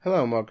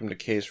Hello and welcome to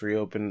Case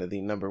Reopened, the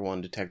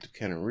 #1 Detective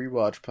Conan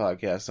Rewatch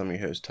podcast. I'm your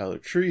host, Tyler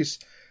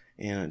Treese,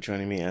 and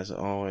joining me as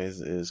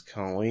always is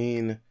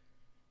Colleen,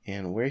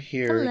 and we're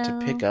here to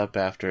pick up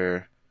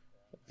after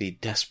the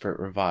desperate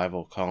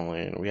revival,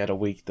 Colleen. We had a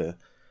week to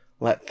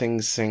let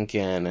things sink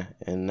in,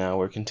 and now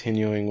we're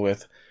continuing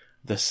with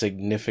the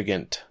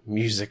significant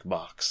music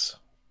box.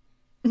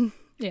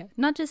 Yeah,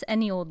 not just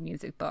any old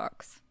music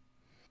box.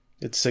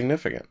 It's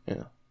significant,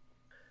 yeah.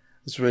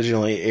 This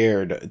originally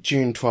aired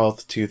June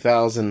 12th,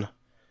 2000,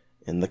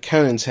 and the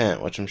Conan's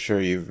Hint, which I'm sure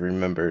you've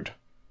remembered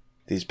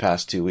these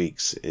past 2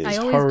 weeks, is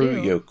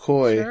Haru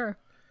Yokoi, sure.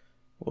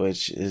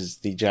 Which is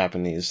the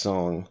Japanese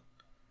song.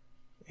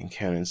 And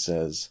Conan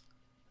says,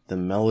 "The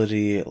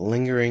melody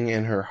lingering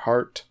in her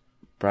heart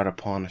brought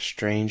upon a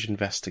strange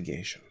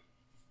investigation."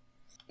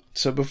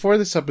 So before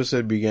this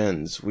episode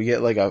begins, we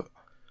get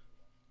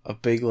a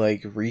big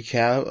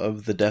recap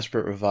of the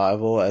desperate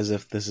revival as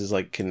if this is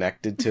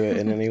connected to it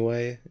in any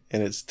way,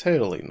 and it's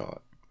totally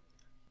not.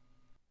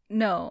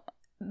 No,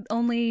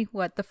 only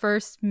the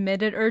first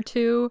minute or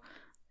two.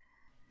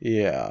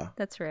 Yeah,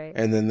 that's right.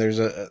 And then there's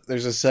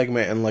a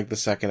segment in the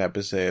second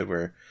episode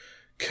where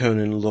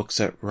Conan looks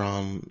at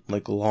Ron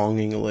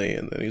longingly,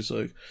 and then he's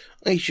like,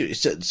 "I should have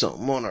said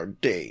something on our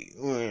date,"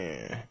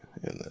 and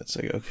that's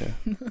okay.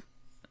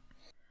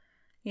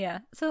 Yeah,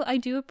 so I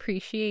do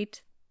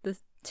appreciate the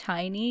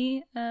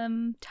tiny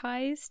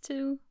ties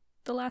to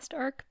the last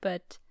arc,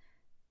 but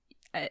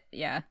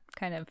it's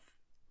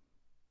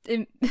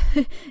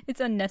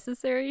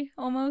unnecessary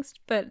almost,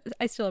 but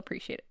I still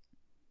appreciate it.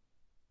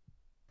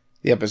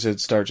 The episode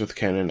starts with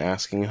Conan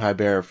asking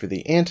Highbearer for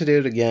the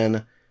antidote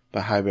again,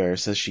 but Highbearer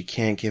says she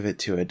can't give it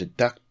to a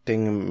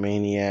deducting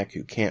maniac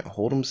who can't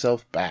hold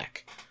himself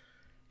back.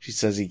 She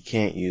says he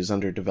can't use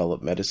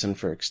underdeveloped medicine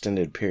for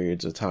extended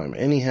periods of time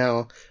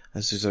anyhow,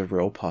 as there's a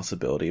real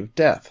possibility of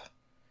death.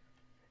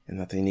 And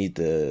that they need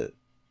the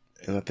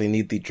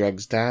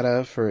drug's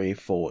data for a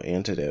full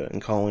antidote. And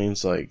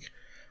Colleen's like,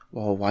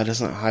 "Well, why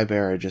doesn't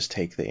Highbearer just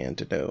take the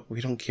antidote?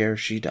 We don't care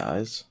if she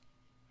dies."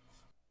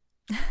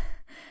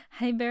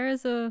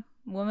 Highbearer's a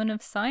woman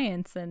of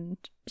science, and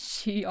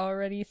she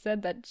already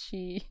said that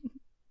she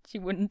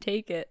wouldn't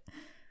take it.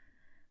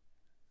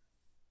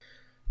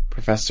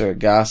 Professor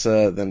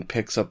Agasa then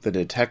picks up the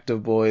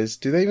detective boys.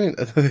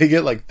 They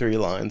get 3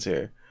 lines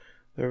here.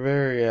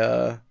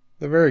 They're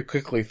very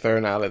quickly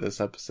thrown out of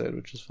this episode,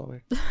 which is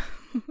funny.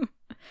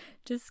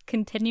 Just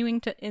continuing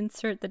to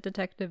insert the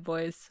detective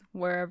boys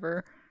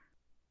wherever.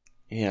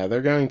 Yeah,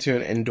 they're going to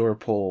an indoor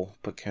pool,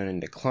 but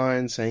Conan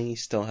declines, saying he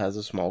still has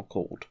a small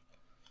cold.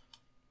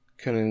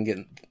 Conan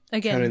then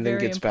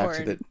gets back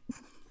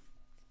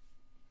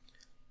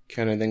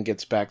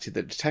to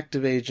the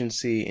detective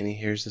agency, and he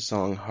hears the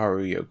song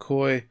Haru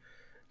Yokoi.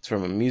 It's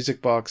from a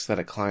music box that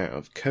a client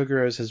of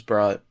Koguro's has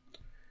brought.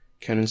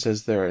 Conan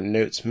says there are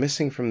notes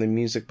missing from the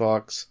music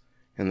box,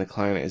 and the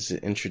client is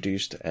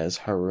introduced as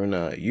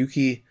Haruna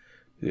Yuki,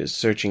 who is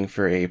searching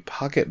for a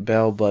pocket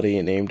bell buddy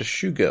named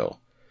Shugo.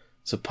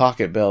 So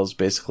pocket bell is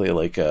basically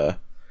a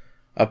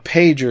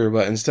pager,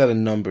 but instead of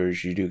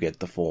numbers, you do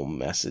get the full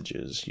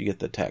messages. You get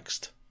the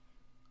text,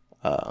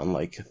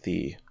 unlike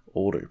the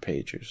older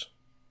pagers.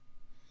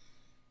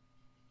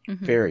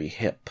 Mm-hmm. Very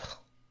hip.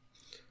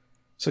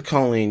 So,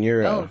 Colleen,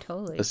 you're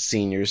a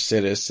senior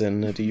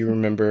citizen. Do you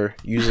remember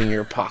using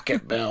your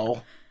pocket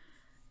bell?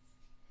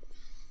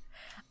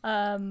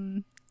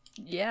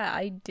 Yeah,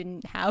 I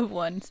didn't have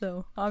one,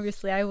 so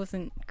obviously I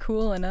wasn't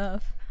cool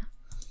enough.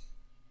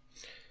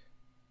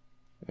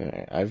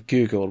 Alright, I've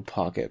Googled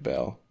pocket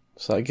bell,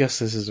 so I guess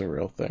this is a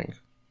real thing.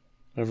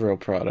 A real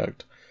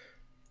product.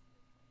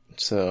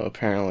 So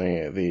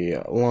apparently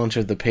the launch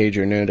of the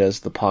pager known as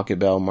the Pocket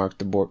Bell marked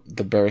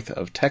the birth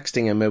of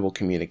texting and mobile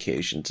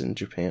communications in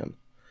Japan.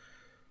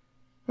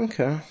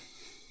 Okay.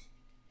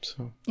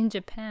 So in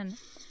Japan.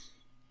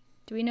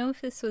 Do we know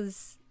if this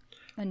was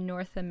a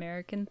North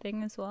American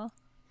thing as well?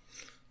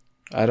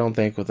 I don't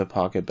think with the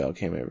Pocket Bell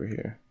came over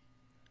here.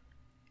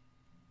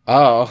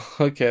 Oh,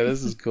 okay,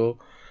 this is cool.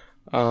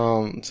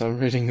 So I'm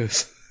reading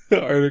this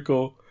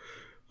article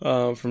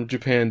from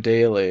Japan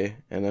Daily,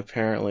 and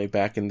apparently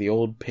back in the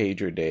old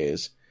pager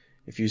days,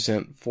 if you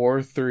sent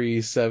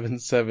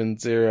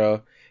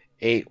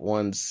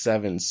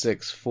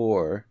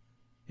 43770-81764,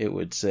 it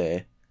would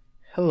say,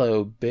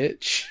 "Hello,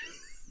 bitch."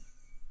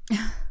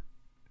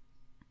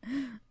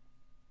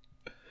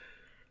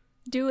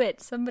 Do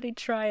it. Somebody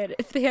try it.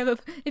 If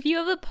you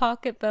have a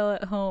pocket bell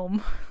at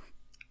home.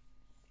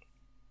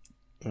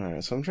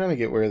 Alright, so I'm trying to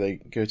get where they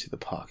go to the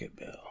pocket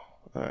bell.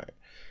 Alright.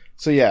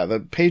 So yeah, the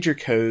pager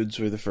codes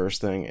were the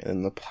first thing,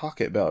 and the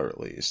pocket bell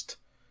released.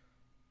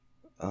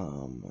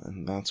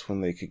 And that's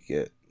when they could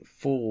get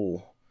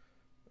full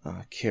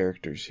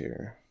characters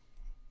here.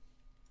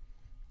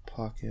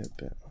 Pocket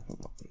bell.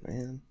 Hold on,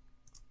 man.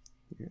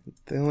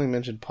 They only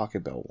mentioned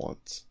Pocket Bell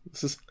once.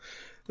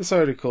 This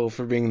article,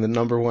 for being the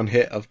 #1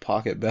 hit of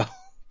Pocket Bell,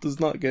 does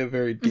not go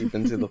very deep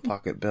into the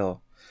Pocket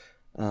Bell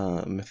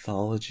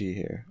mythology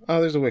here. Oh,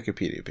 there's a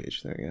Wikipedia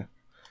page. There you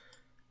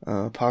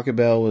go. Pocket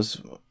Bell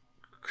was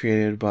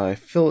created by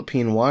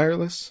Philippine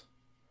Wireless.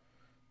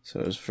 So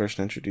it was first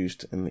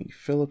introduced in the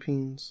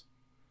Philippines.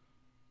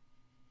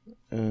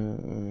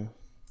 Okay,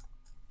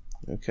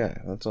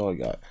 that's all I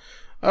got.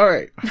 All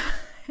right.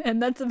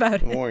 And that's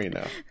about The more you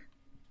know.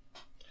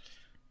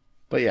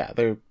 But yeah,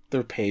 they're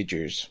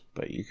pagers,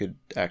 but you could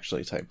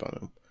actually type on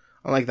them.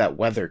 Unlike that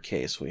weather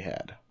case we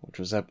had,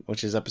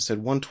 which is episode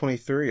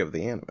 123 of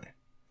the anime.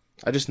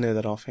 I just know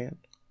that offhand.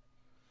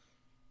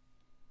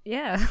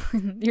 Yeah,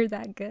 you're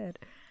that good.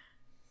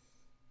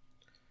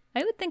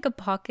 I would think a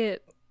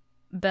pocket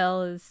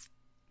bell is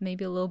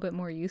maybe a little bit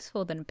more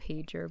useful than a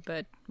pager,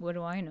 but what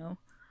do I know?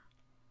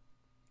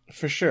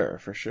 For sure.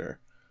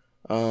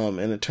 And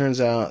it turns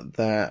out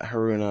that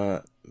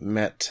Haruna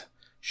met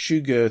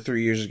Shugo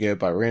 3 years ago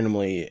by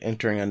randomly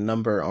entering a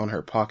number on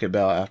her pocket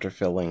bell after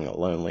feeling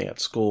lonely at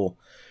school.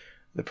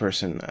 The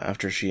person,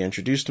 after she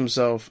introduced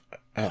herself,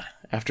 the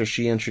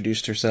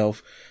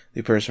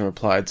person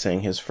replied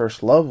saying his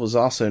first love was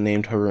also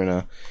named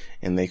Haruna,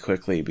 and they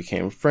quickly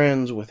became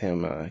friends, with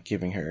him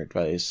giving her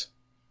advice.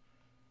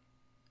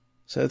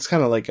 So it's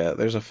kind of like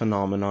there's a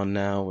phenomenon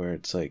now where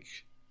it's like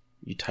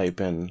you type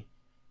in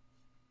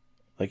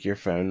like your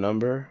phone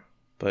number,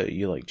 but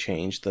you like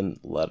change the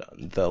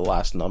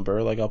last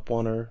number, like up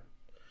one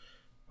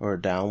or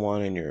down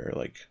one, in your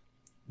like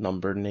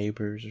numbered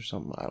neighbors or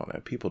something. I don't know.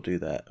 People do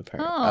that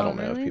apparently. Oh, I don't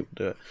know really? if people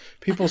do it.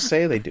 People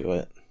say they do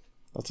it.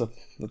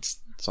 That's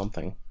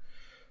something.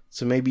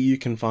 So maybe you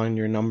can find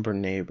your number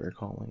neighbor,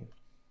 Colleen.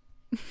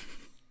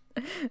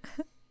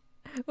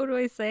 What do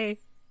I say?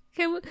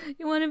 Okay,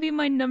 you want to be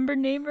my number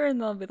neighbor?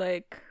 And they'll be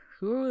like,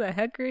 who the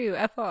heck are you?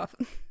 F off.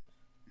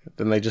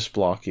 Then they just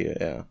block you,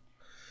 yeah.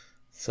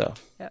 So,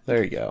 Yep.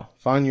 There you go.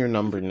 Find your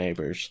number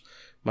neighbors.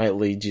 Might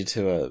lead you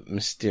to a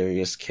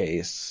mysterious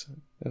case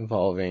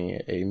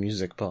involving a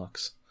music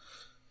box.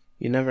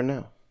 You never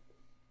know.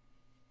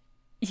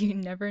 You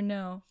never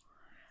know.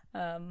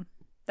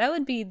 That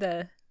would be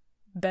the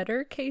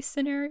better case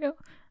scenario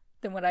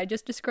than what I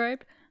just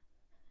described.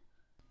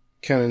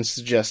 Conan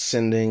suggests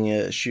sending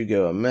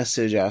Shugo a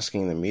message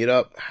asking to meet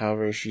up.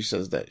 However, she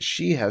says that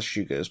she has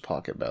Shugo's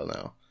pocket bell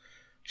now.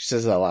 She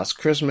says that last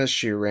Christmas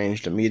she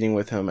arranged a meeting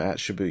with him at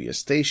Shibuya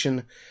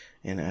Station,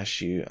 and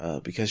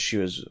because she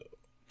was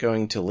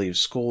going to leave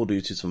school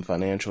due to some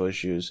financial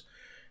issues.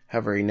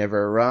 However, he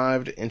never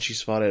arrived, and she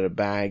spotted a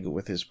bag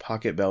with his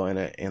pocket bell in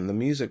it and the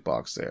music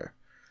box there.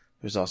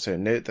 There's also a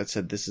note that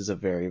said, "This is a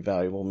very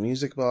valuable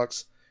music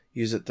box.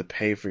 Use it to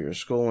pay for your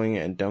schooling,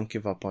 and don't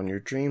give up on your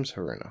dreams,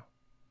 Haruna."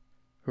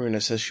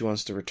 Haruna says she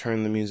wants to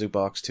return the music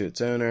box to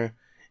its owner,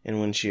 and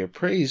when she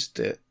appraised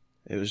it,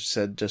 it was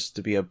said just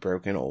to be a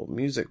broken old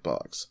music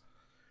box.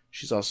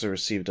 She's also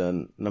received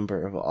a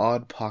number of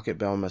odd pocket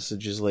bell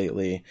messages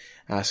lately,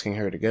 asking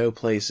her to go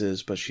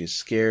places, but she's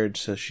scared,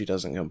 so she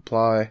doesn't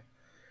comply.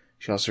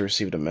 She also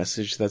received a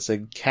message that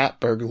said "cat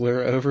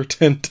burglar" over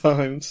 10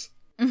 times.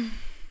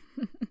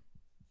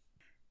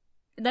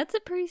 That's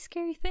a pretty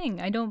scary thing.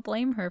 I don't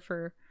blame her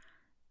for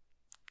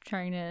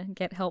trying to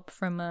get help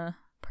from a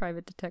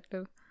private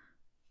detective.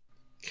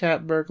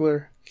 Cat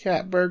burglar,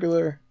 cat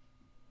burglar.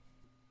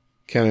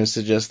 Conan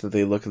suggests that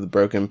they look at the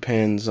broken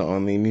pins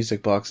on the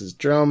music box's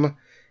drum.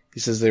 He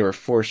says they were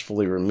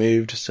forcefully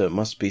removed, so it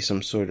must be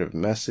some sort of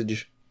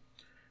message.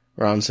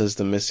 Ron says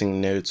the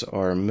missing notes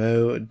are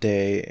Mo,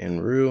 Day,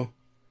 and Ru.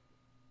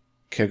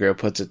 Kogoro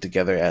puts it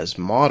together as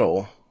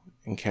model,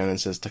 and Conan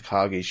says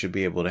Takagi should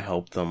be able to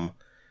help them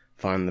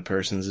find the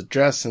person's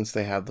address since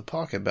they have the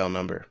pocket bell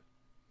number.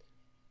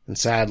 And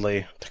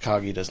sadly,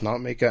 Takagi does not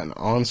make an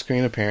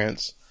on-screen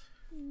appearance.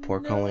 Poor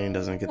Colleen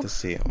doesn't get to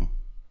see him.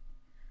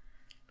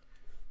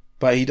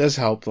 But he does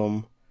help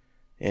them,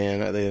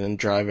 and they then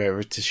drive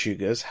over to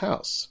Shugo's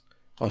house.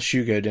 While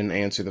Shugo didn't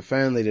answer the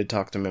phone, they did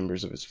talk to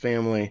members of his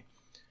family.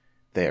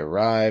 They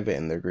arrive,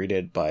 and they're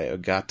greeted by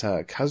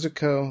Ogata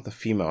Kazuko, the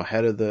female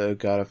head of the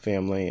Ogata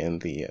family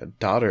and the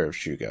daughter of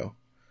Shugo.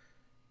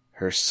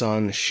 Her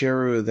son,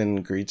 Shiru, then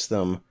greets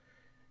them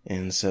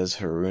and says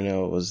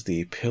Haruna was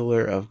the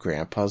pillar of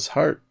Grandpa's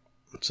heart.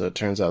 So it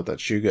turns out that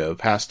Shugo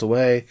passed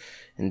away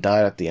and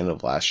died at the end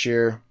of last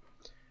year.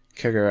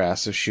 Kogoro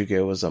asks if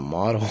Shugo was a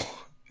model,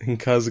 and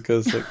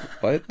Kazuko's like,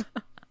 what?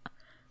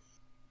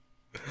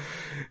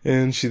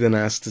 And she then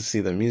asks to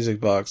see the music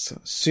box.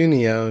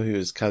 Sunio, who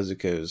is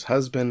Kazuko's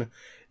husband,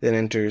 then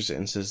enters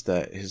and says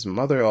that his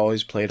mother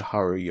always played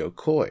Haru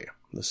Yokoi,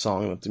 the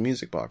song that the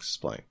music box is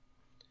playing.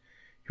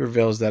 He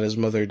reveals that his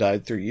mother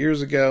died 3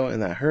 years ago,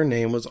 and that her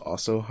name was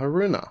also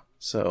Haruna.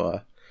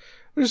 So,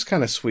 there's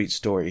kind of sweet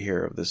story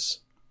here of this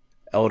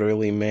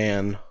elderly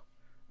man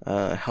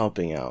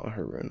helping out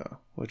Haruna,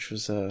 which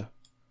was a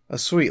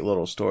sweet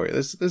little story.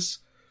 This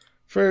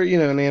for,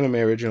 an anime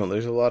original,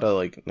 there's a lot of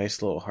like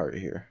nice little heart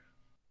here.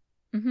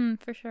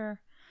 For sure.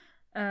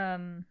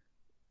 Yeah,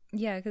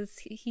 because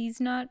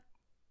he's not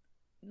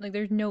like,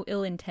 there's no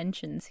ill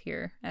intentions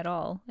here at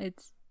all.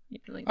 It's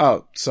like,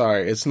 oh,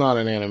 sorry, it's not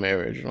an anime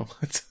original.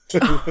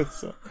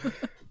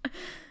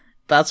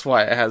 That's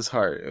why it has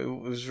heart. It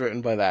was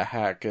written by that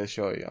hack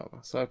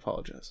Shoyama, so I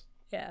apologize.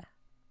 Yeah,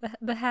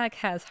 the hack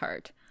has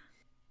heart.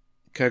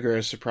 Kogoro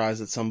is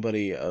surprised that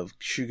somebody of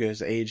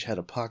Shugo's age had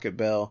a pocket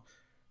bell,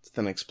 to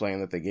then explain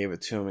that they gave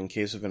it to him in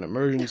case of an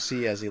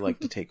emergency, as he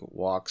liked to take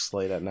walks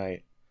late at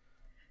night.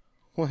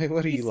 What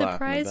are you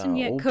laughing about? And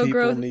yet Old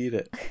Kogoro... people need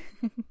it.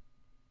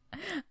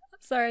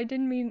 Sorry, I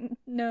didn't mean...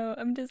 No,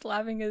 I'm just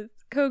laughing as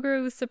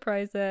Kogoro was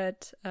surprised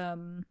that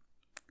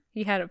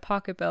he had a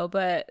pocket bell,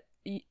 but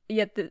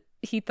yet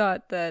he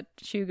thought that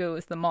Shugo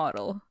was the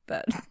model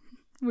that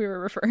we were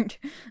referring to.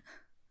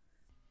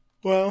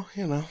 Well,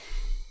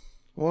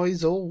 well,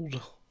 he's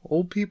old.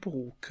 Old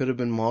people could have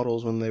been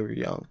models when they were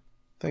young.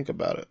 Think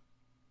about it.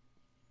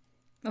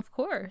 Of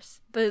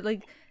course. But,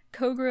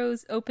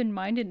 Kogoro's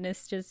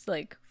open-mindedness just,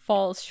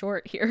 falls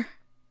short here.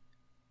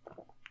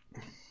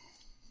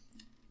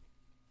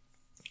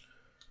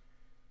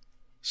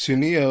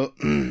 Sunio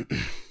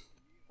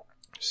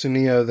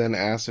then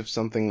asks if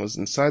something was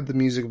inside the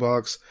music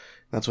box.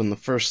 That's when the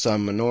first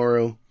son,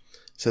 Minoru,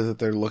 says that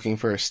they're looking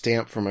for a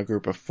stamp from a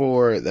group of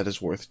 4 that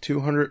is worth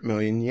 200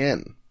 million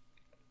yen.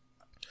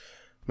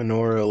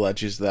 Minoru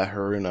alleges that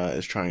Haruna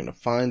is trying to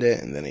find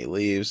it, and then he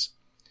leaves.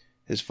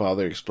 His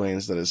father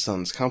explains that his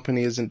son's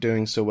company isn't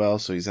doing so well,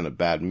 so he's in a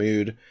bad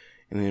mood,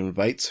 and he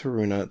invites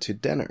Haruna to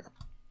dinner.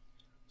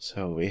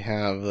 So we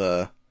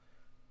have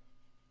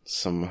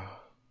some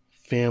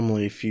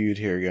family feud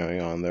here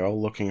going on. They're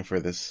all looking for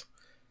this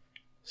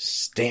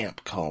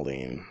stamp,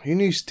 Colleen. Who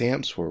knew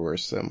stamps were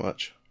worth so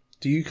much?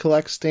 Do you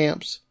collect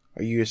stamps?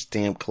 Are you a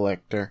stamp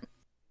collector?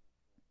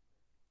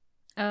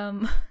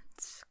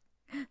 It's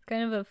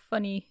kind of a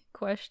funny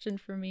question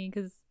for me,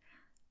 because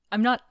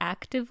I'm not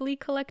actively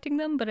collecting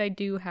them, but I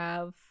do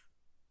have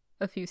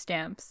a few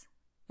stamps.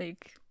 I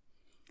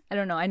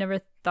don't know, I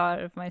never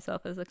thought of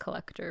myself as a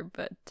collector,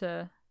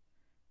 but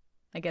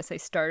I guess I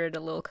started a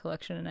little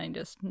collection and I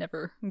just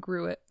never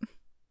grew it.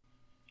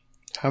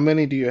 How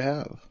many do you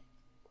have?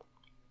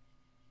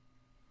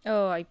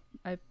 Oh, I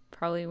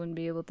probably wouldn't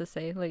be able to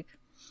say, a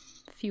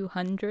few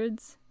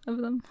hundreds of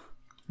them.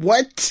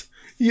 What?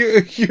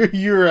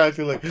 You're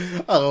acting like,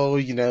 oh,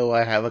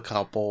 I have a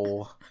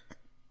couple.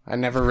 I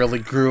never really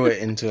grew it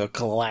into a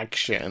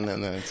collection.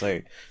 And then it's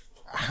like,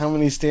 how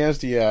many stamps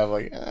do you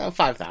have?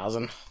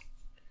 5,000.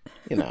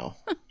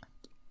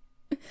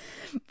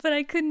 But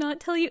I could not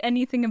tell you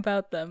anything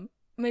about them.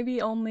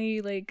 Maybe only,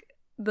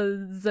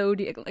 the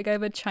zodiac. I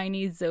have a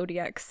Chinese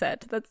zodiac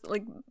set. That's,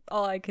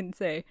 all I can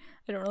say.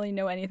 I don't really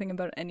know anything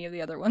about any of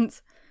the other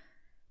ones.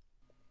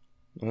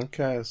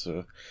 Okay,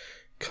 so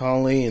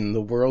Colleen,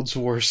 the world's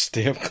worst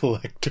stamp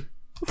collector.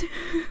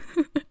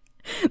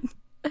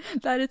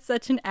 That is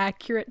such an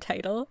accurate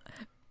title.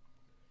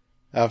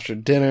 After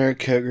dinner,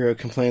 Kogoro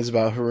complains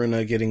about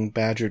Haruna getting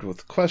badgered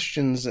with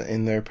questions,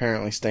 and they're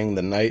apparently staying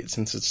the night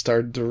since it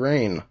started to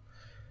rain.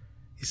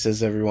 He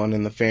says everyone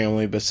in the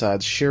family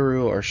besides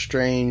Shiru are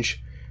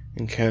strange,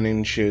 and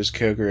Conan shows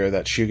Kogoro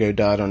that Shugo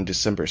died on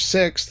December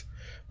 6th,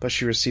 but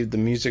she received the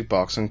music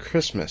box on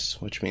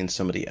Christmas, which means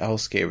somebody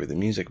else gave her the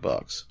music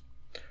box.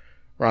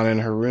 Ron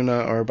and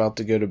Haruna are about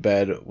to go to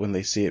bed when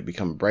they see it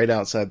become bright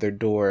outside their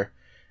door,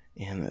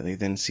 and they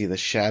then see the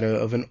shadow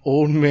of an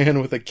old man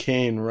with a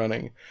cane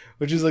running,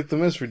 which is the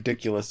most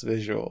ridiculous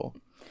visual.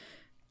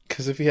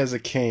 Because if he has a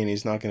cane,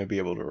 he's not going to be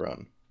able to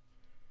run.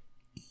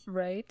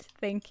 Right.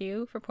 Thank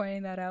you for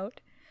pointing that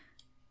out.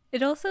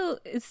 It also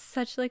is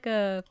such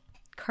a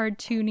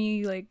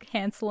cartoony,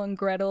 Hansel and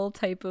Gretel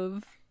type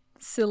of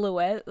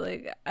silhouette.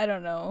 I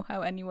don't know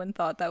how anyone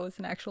thought that was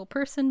an actual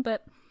person,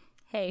 but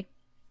hey,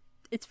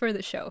 it's for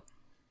the show.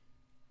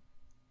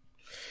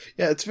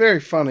 Yeah, it's very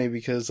funny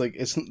because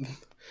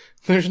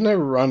there's no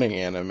running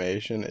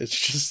animation. It's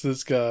just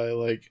this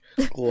guy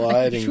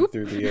gliding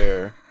through the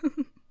air.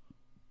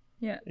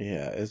 Yeah.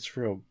 Yeah, it's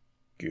real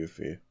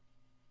goofy.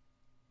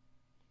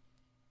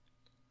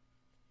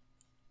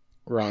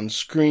 Ron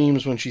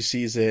screams when she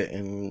sees it,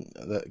 and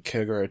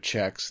Kogoro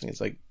checks, and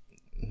he's like,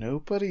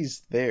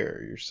 nobody's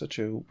there. You're such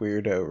a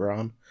weirdo,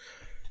 Ron.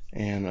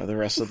 And the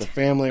rest of the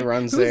family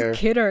runs there. Whose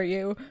kid are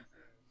you?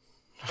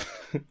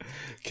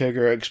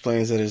 Kogoro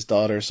explains that his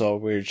daughter saw a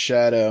weird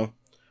shadow.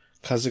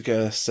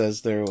 Kazuka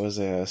says there was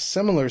a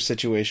similar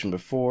situation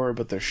before,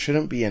 but there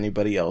shouldn't be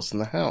anybody else in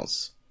the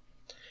house.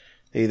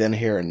 They then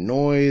hear a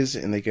noise,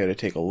 and they go to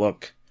take a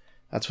look.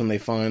 That's when they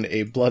find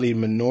a bloody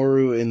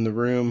Minoru in the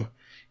room,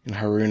 and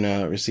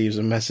Haruna receives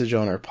a message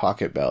on her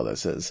pocket bell that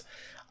says,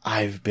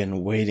 "I've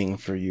been waiting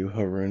for you,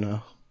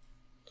 Haruna."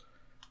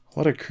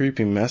 What a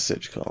creepy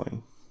message,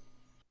 Colleen.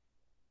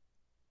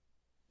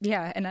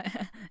 Yeah, and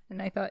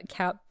I thought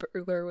cat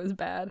burglar was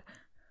bad.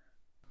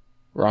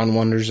 Ron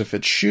wonders if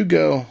it's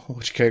Shugo,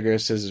 which Kogoro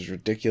says is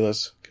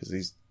ridiculous, because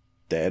he's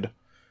dead.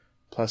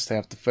 Plus, they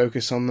have to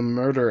focus on the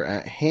murder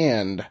at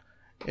hand.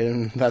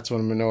 And that's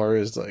when Minoru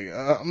is like,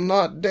 I'm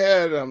not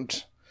dead,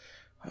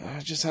 I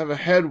just have a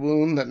head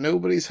wound that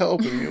nobody's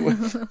helping me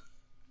with.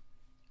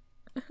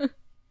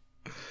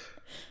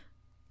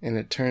 And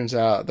it turns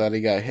out that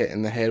he got hit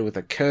in the head with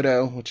a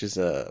koto, which is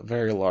a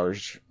very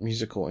large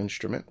musical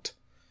instrument,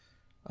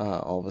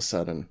 all of a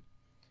sudden.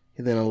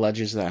 He then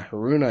alleges that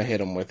Haruna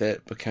hit him with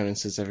it, but Conan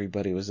says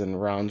everybody was in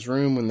Ron's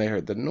room when they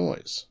heard the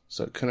noise,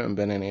 so it couldn't have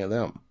been any of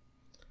them.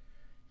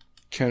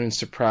 Conan's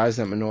surprised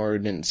that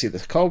Minoru didn't see the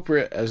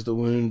culprit, as the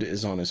wound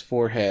is on his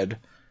forehead,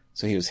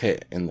 so he was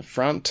hit in the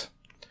front.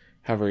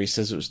 However, he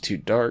says it was too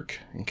dark,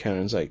 and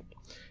Conan's like,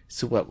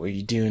 "So what were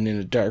you doing in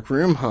a dark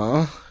room,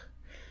 huh?"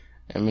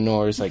 And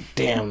Minoru's like,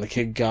 "Damn, the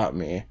kid got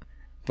me."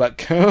 But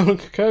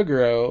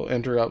Kogoro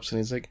interrupts and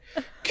he's like,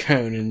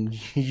 "Conan,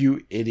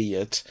 you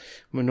idiot.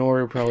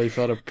 Minoru probably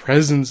felt a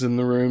presence in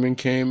the room and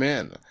came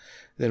in.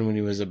 Then when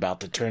he was about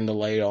to turn the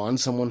light on,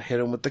 someone hit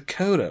him with the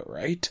Kodo,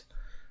 right?"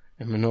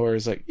 And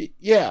Minoru's like,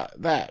 "Yeah,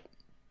 that.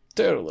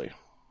 Totally.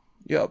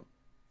 Yup."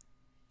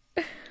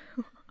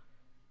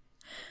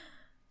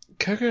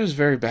 Kogoro's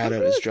very bad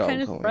at his job.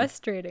 Kind of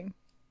frustrating.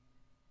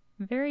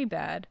 Very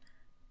bad.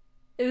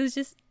 It was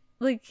just,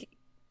 like,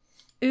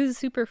 it was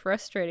super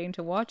frustrating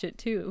to watch it,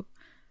 too.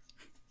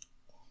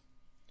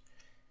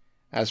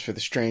 As for the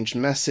strange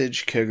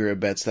message, Kogoro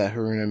bets that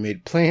Haruna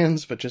made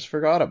plans, but just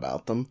forgot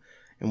about them,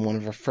 and one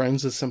of her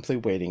friends is simply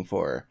waiting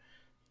for her.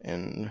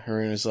 And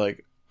Haruna's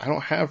like, "I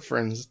don't have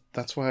friends,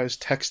 that's why I was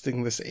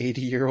texting this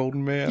 80-year-old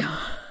man."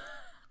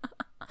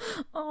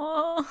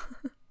 Aww.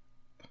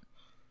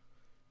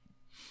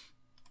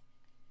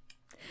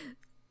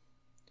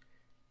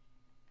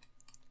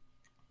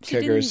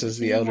 Kogoro says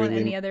the elderly...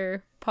 want any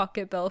other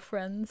Pocket Bell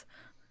friends?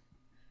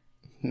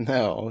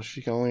 No,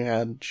 she only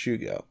had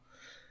Shugo.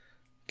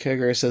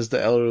 Kogoro says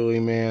the elderly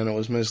man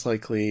was most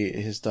likely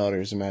his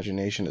daughter's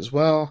imagination as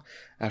well.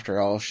 After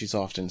all, she's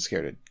often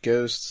scared of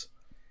ghosts.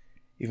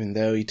 Even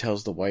though he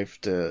tells the wife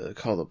to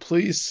call the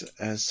police,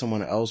 as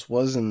someone else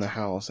was in the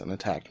house and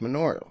attacked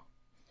Minoru.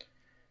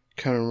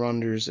 Conan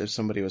wonders if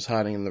somebody was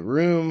hiding in the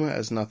room,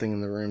 as nothing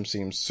in the room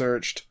seems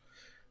searched.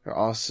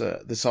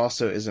 This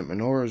also isn't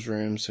Minoru's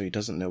room, so he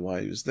doesn't know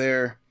why he was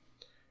there.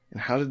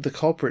 And how did the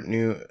culprit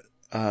know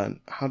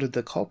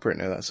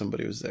that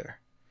somebody was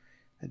there?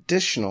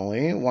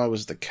 Additionally, why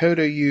was the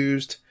Kodo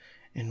used?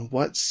 And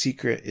what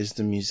secret is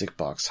the music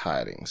box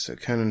hiding? So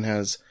Conan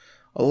has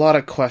a lot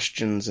of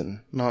questions and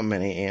not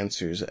many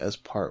answers as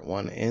part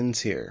 1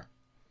 ends here.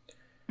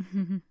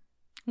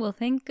 Well,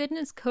 thank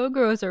goodness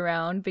Kogoro's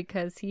around,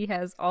 because he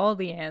has all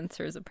the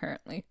answers,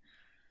 apparently.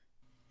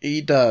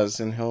 He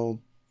does, and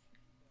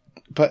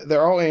but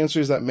they're all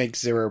answers that make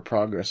zero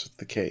progress with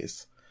the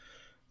case.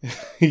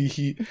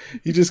 he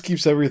just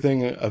keeps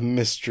everything a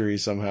mystery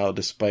somehow,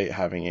 despite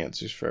having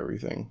answers for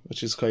everything,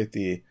 which is quite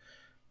the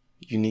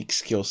unique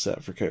skill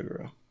set for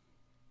Kogoro.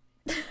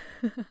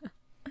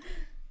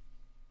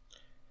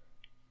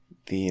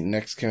 The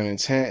next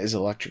Conan's hint is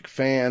Electric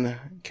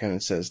Fan. Conan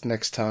says,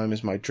 "Next time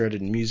is my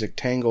dreaded music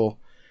tangle."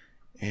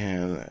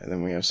 And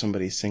then we have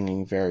somebody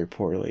singing very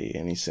poorly,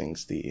 and he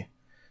sings the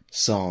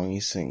song. He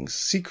sings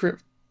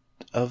 "Secret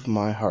of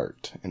My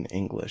Heart" in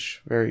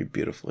English very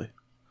beautifully.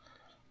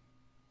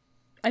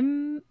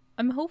 I'm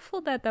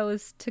hopeful that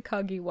was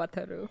Takagi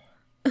Wataru.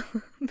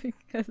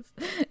 Because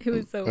it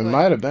was so It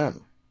might have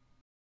been.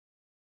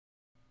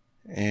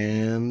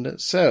 And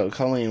so,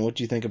 Colleen, what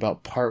do you think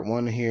about part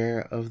 1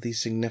 here of the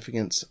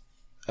significance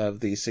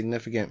of the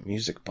significant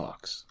music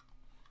box?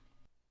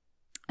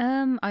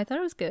 I thought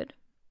it was good.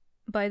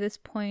 By this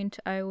point,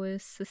 I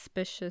was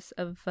suspicious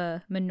of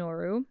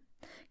Minoru.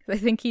 I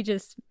think he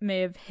just may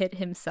have hit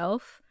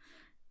himself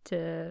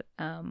to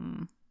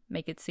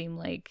make it seem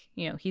like,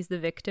 he's the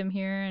victim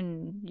here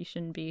and you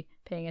shouldn't be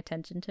paying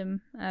attention to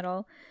him at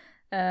all.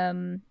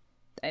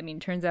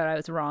 Turns out I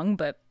was wrong,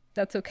 but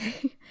that's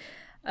okay.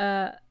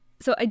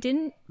 So I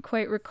didn't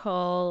quite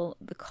recall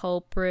the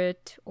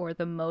culprit or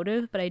the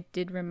motive, but I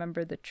did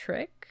remember the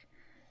trick.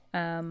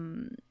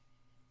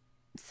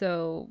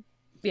 So,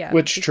 yeah.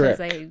 Which trick?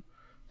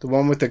 The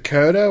one with the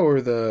Kodo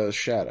or the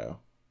shadow?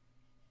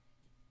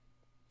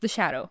 The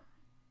shadow.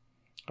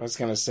 I was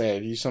going to say,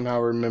 if you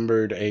somehow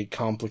remembered a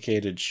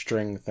complicated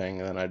string thing,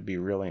 then I'd be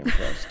really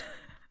impressed.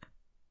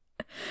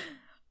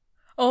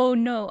 Oh,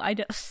 no.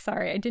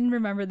 Sorry, I didn't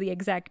remember the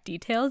exact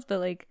details,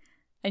 but,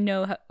 I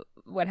know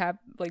what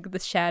happened, the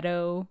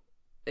shadow.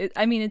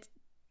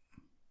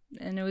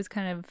 And it was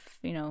kind of,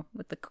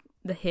 with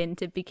the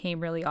hint, it became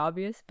really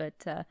obvious.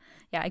 But,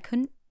 I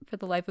couldn't, for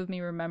the life of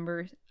me,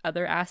 remember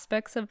other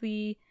aspects of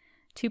the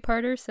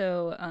two-parter.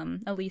 So,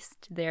 at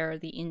least there,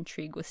 the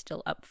intrigue was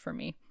still up for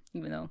me,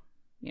 even though,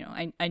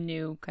 I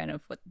knew kind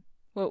of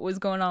what was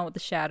going on with the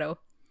shadow.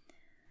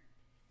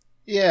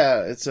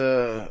 Yeah, it's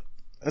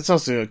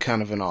also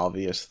kind of an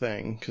obvious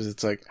thing, because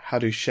it's like, how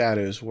do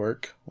shadows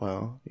work?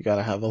 Well, you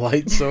gotta have a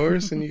light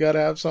source, and you gotta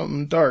have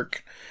something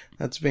dark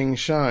that's being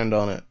shined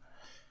on it.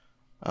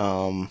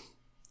 I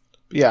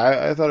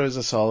thought it was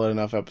a solid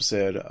enough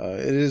episode.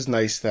 It is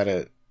nice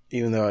that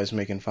even though I was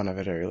making fun of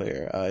it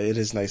earlier, it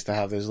is nice to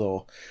have those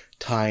little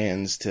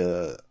tie-ins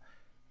to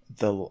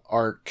the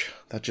arc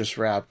that just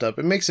wrapped up.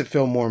 It makes it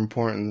feel more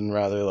important than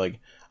rather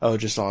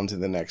just on to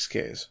the next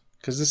case.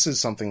 Because this is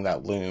something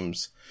that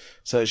looms,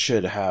 so it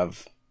should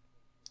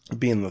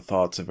be in the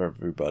thoughts of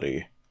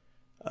everybody,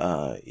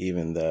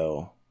 even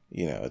though,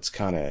 it's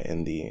kind of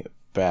in the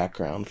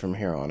background from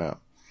here on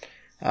out.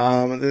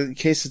 The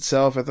case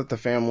itself, I thought the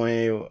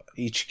family,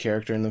 each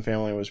character in the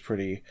family was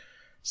pretty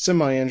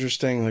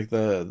semi-interesting. Like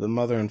the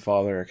mother and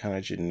father are kind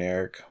of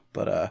generic,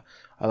 but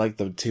I like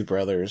the two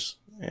brothers,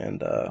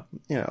 and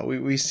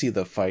we see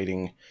the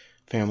fighting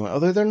family,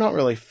 although they're not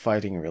really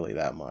fighting really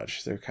that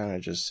much. They're kind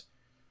of just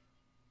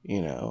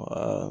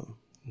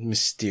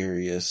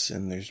mysterious,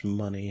 and there's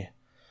money.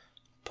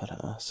 But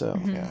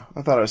yeah,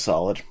 I thought it was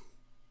solid.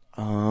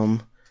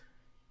 And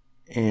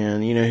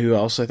you know who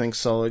else I think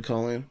solid,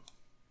 Colleen?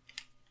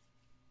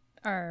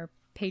 Our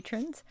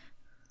patrons.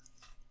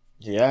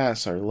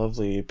 Yes, our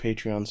lovely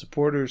Patreon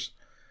supporters.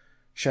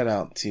 Shout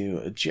out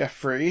to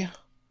Jeffrey,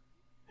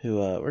 who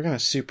we're gonna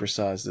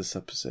supersize this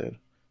episode.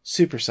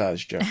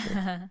 Supersize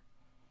Jeffrey.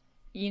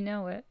 You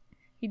know it.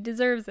 He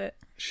deserves it.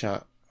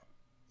 Shout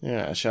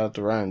out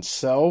to Ryan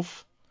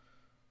Self.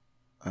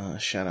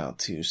 Shout out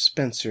to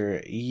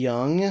Spencer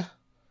Young,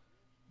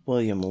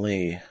 William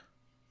Lee,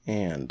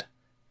 and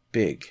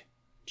Big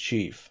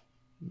Chief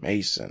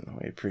Mason.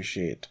 We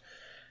appreciate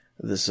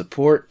the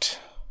support.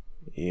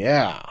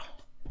 Yeah.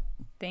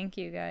 Thank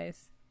you,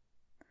 guys.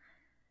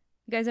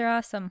 You guys are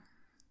awesome.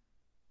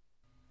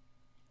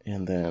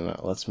 And then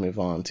let's move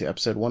on to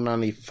episode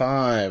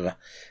 195,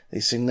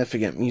 The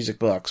Significant Music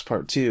Box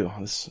Part 2.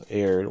 This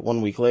aired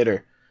 1 week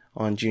later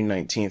on June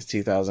 19th,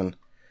 2000.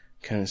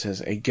 Conan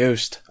says, a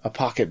ghost, a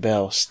pocket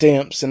bell,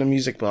 stamps, and a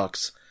music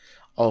box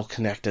all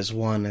connect as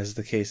one as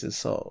the case is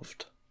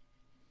solved.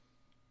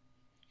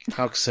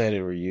 How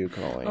excited were you,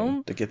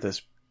 Colleen, to get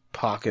this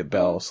pocket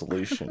bell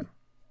solution?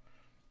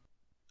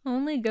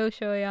 Only Go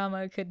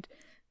Shoyama could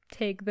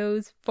take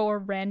those 4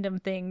 random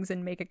things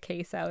and make a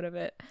case out of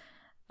it.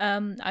 I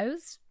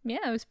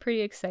was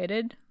pretty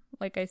excited.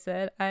 Like I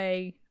said,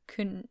 I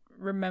couldn't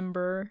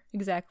remember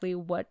exactly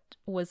what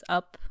was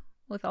up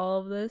with all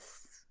of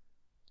this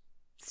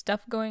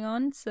stuff going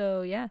on,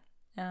 so yeah,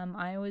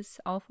 I was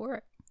all for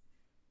it.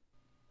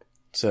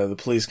 So the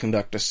police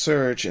conduct a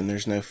search, and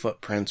there's no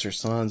footprints or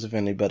signs of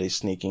anybody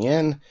sneaking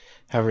in.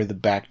 However, the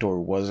back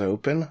door was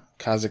open.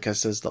 Kazuka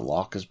says the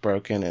lock is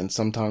broken, and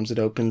sometimes it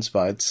opens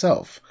by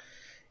itself.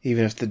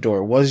 Even if the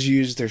door was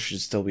used, there should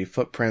still be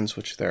footprints,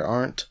 which there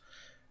aren't.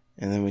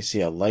 And then we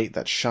see a light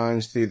that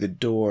shines through the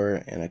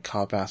door, and a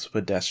cop asks a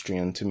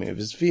pedestrian to move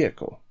his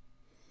vehicle.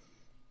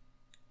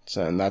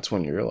 So, and that's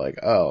when you're like,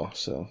 oh,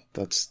 so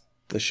that's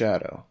the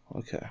shadow.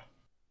 Okay.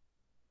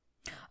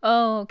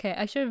 Oh, okay.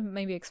 I should have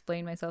maybe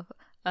explained myself.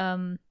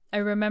 I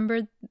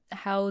remembered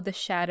how the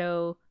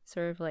shadow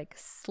sort of like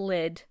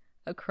slid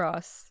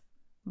across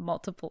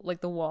multiple,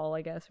 like the wall,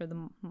 I guess, or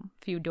the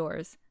few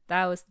doors.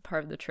 That was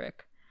part of the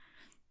trick.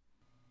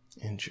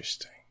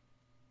 Interesting.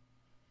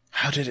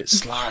 How did it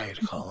slide,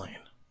 Colleen?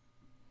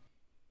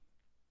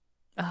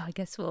 I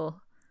guess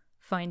we'll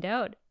find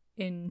out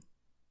in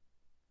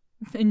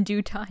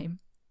due time.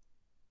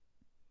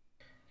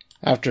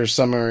 After a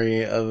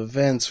summary of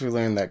events, we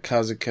learn that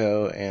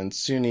Kazuko and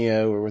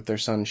Tsuneo were with their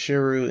son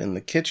Shiru in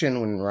the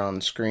kitchen when Ron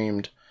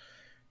screamed.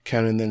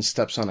 Conan then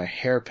steps on a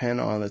hairpin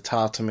on the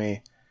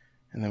tatami,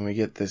 and then we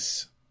get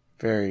this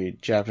very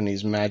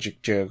Japanese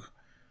magic joke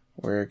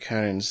where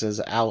Conan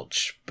says,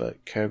 ouch,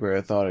 but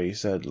Kogoro thought he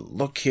said,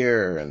 look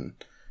here, and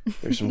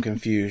there's some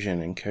confusion,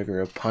 and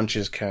Kogoro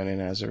punches Conan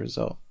as a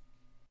result.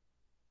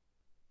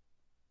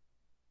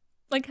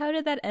 Like, how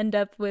did that end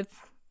up with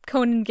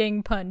Conan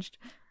getting punched?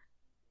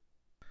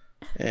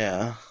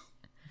 Yeah.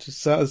 It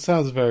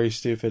sounds very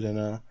stupid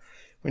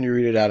when you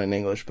read it out in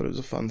English, but it was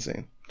a fun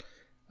scene.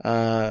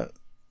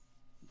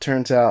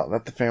 Turns out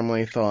that the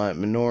family thought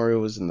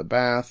Minoru was in the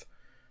bath.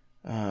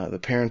 The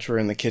parents were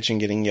in the kitchen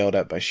getting yelled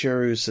at by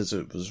Shiru, says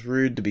it was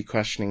rude to be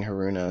questioning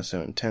Haruna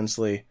so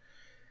intensely.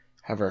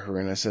 However,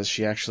 Haruna says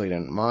she actually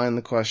didn't mind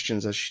the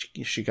questions as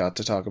she got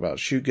to talk about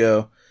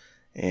Shugo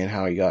and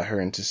how he got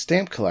her into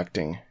stamp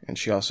collecting, and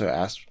she also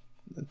asked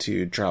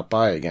to drop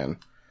by again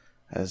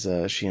as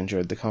she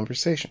enjoyed the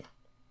conversation.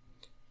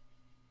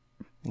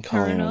 And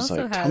Colleen was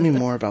like, tell me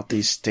more about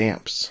these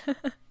stamps.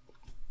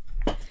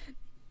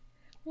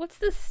 What's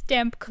the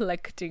stamp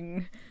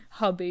collecting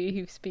hobby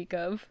you speak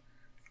of?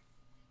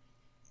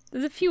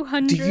 There's a few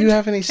hundred. Do you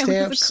have any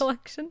stamps?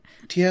 Collection?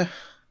 Do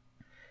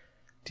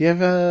you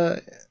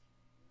have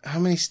how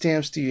many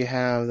stamps do you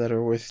have that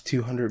are worth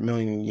 200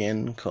 million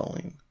yen,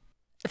 Colleen?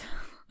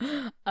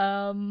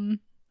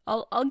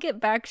 I'll get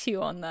back to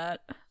you on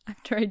that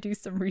after I do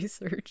some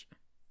research.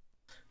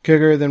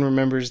 Kogoro then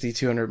remembers the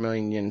 200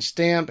 million yen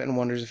stamp and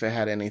wonders if it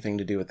had anything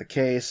to do with the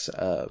case.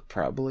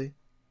 Probably.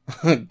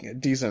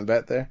 Decent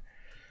bet there.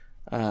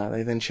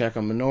 They then check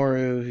on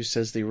Minoru, who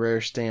says the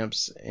rare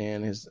stamps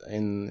in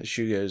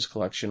Shugo's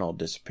collection all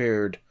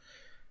disappeared.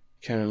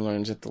 Conan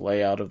learns that the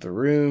layout of the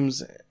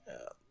rooms.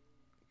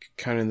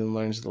 Conan then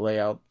learns the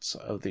layouts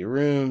of the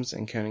rooms,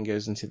 and Conan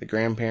goes into the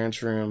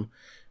grandparents' room,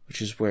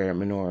 which is where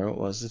Minoru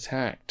was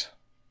attacked.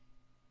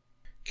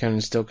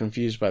 Conan's still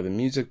confused by the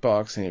music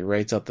box, and he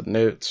writes out the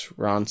notes.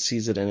 Ron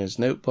sees it in his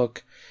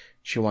notebook.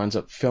 She winds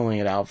up filling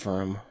it out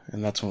for him,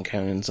 and that's when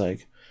Conan's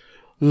like,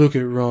 look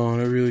at Ron,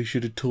 I really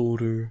should have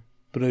told her,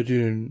 but I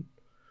didn't.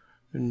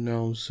 And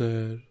now I'm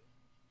sad.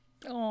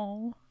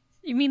 Oh,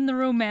 You mean the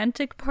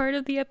romantic part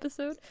of the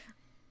episode?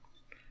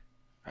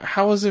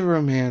 How is it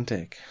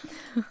romantic?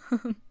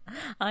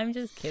 I'm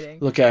just kidding.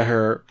 Look at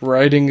her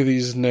writing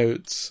these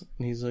notes.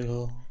 And he's like,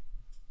 oh.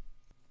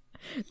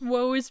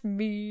 Woe is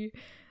me.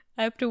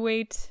 I have to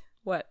wait,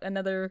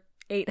 another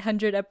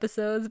 800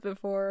 episodes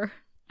before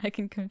I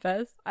can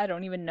confess? I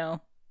don't even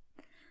know.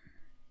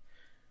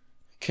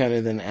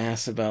 Conan then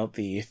asks about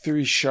the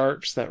 3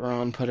 sharps that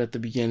Ron put at the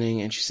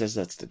beginning, and she says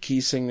that's the key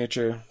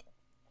signature.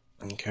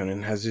 And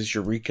Conan has his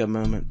eureka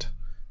moment.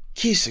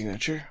 Key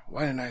signature?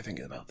 Why didn't I think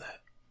about that?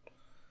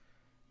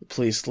 The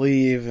police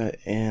leave,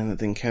 and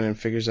then Conan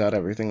figures out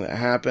everything that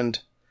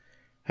happened.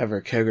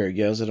 However, Kogoro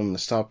yells at him to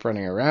stop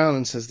running around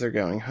and says they're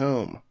going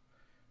home.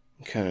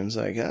 And Conan's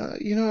like,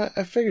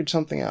 I figured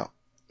something out.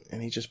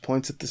 And he just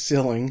points at the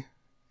ceiling,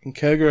 and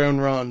Kogoro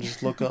and Ron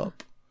just look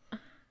up.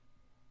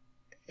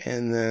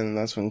 And then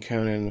that's when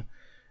Conan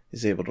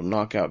is able to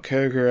knock out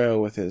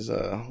Kogoro with his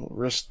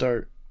wrist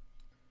dart.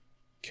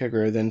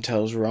 Kogoro then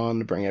tells Ron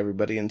to bring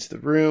everybody into the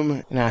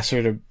room and asks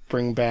her to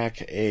bring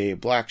back a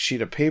black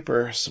sheet of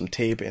paper, some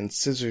tape, and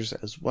scissors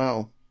as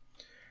well.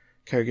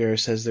 Kogoro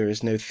says there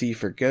is no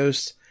thief or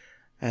ghost,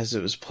 as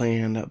it was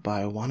planned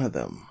by one of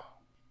them.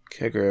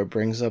 Kogoro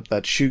brings up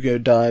that Shugo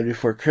died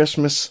before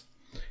Christmas,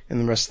 and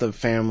the rest of the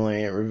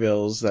family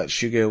reveals that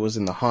Shugo was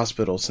in the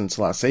hospital since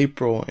last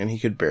April and he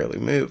could barely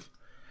move.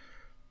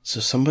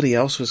 So somebody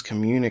else was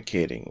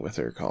communicating with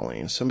her,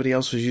 Colleen. Somebody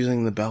else was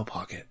using the bell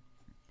pocket.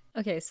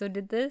 Okay, so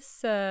did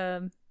this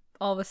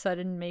all of a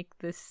sudden make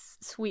this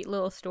sweet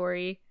little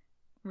story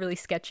really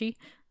sketchy?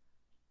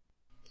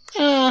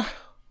 No,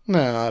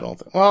 I don't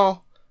think.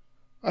 Well,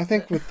 I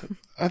think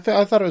I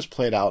thought it was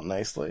played out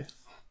nicely.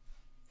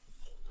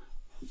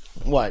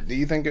 What? Do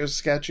you think it was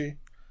sketchy?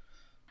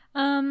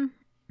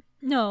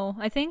 No.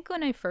 I think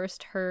when I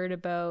first heard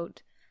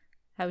about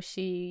how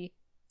she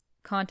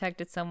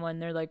contacted someone,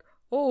 they're like,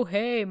 "Oh,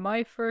 hey,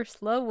 my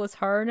first love was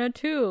Haruna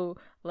too.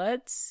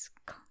 Let's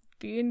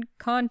be in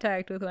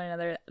contact with one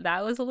another."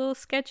 That was a little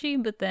sketchy,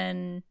 but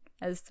then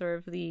as sort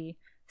of the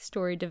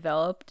story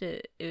developed,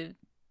 it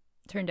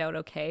turned out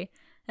okay.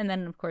 And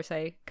then, of course,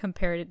 I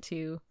compared it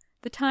to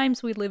the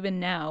times we live in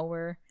now,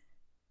 where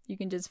you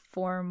can just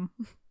form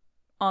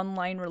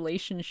online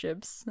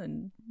relationships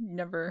and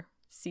never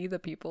see the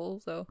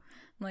people. So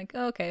I'm like,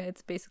 oh, okay,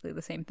 it's basically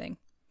the same thing.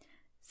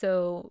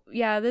 So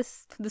yeah,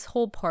 this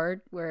whole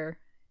part where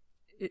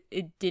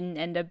it didn't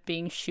end up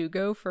being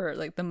Shugo for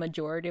like the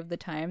majority of the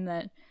time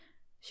that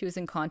she was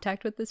in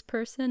contact with this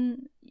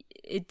person,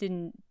 it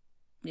didn't,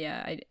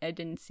 I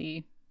didn't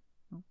see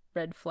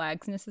red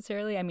flags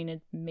necessarily. I mean,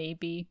 it may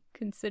be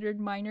considered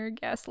minor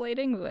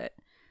gaslighting, but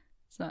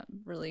it's not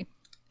really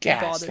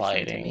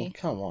bothersome to me.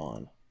 Come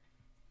on.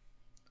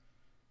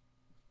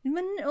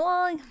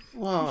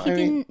 Well, he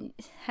didn't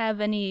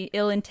have any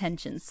ill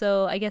intentions,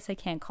 so I guess I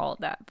can't call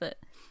it that, but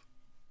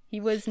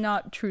he was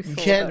not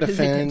truthful about his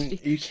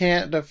identity. You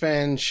can't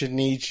defend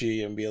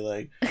Shinichi and be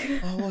like,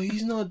 oh, well,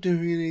 he's not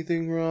doing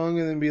anything wrong,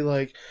 and then be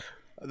like,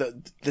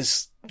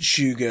 this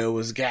Shugo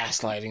was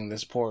gaslighting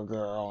this poor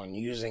girl and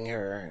using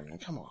her, and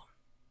come on.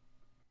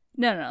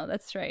 No,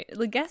 that's right.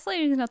 Like,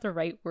 gaslighting is not the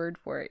right word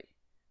for it.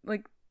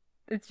 Like,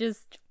 it's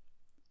just,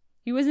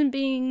 he wasn't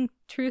being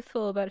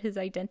truthful about his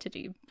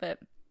identity, but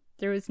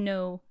there was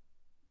no,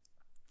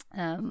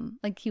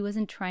 he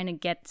wasn't trying to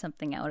get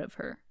something out of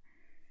her.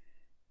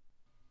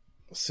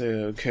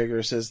 So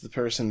Kogoro says the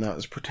person that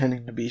was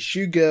pretending to be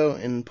Shugo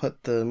and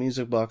put the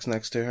music box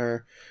next to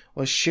her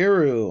was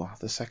Shiru,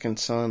 the second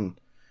son.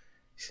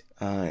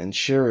 And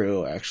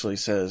Shiru actually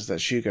says that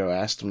Shugo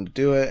asked him to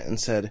do it and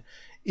said,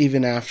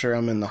 even after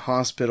I'm in the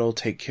hospital,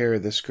 take care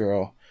of this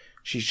girl.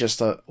 She's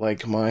just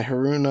like my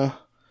Haruna,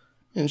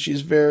 and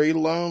she's very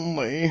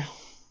lonely.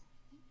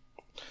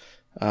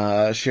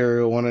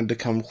 Shiru wanted to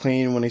come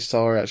clean when he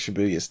saw her at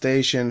Shibuya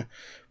Station,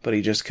 but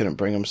he just couldn't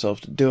bring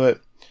himself to do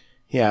it.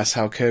 He asks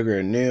how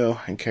Kogoro knew,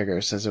 and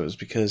Kogoro says it was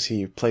because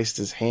he placed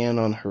his hand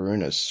on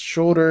Haruna's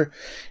shoulder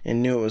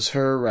and knew it was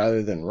her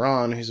rather than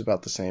Ron, who's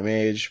about the same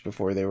age,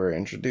 before they were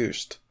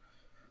introduced.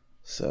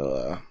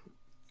 So,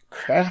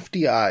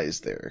 crafty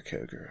eyes there,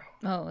 Kogoro.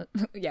 Oh,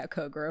 yeah,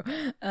 Kogoro.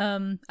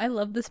 I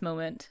love this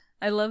moment.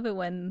 I love it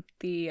when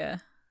the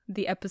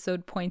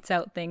episode points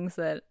out things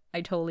that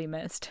I totally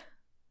missed.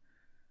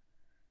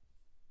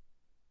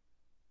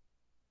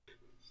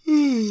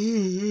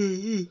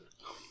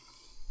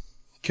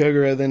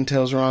 Kogoro then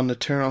tells Ron to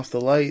turn off the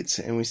lights,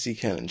 and we see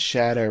Conan's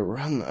shadow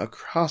run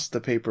across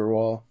the paper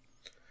wall.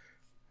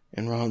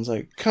 And Ron's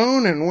like,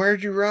 Conan,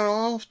 where'd you run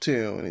off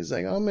to? And he's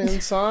like, I'm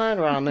inside,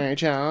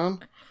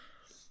 Ron-chan.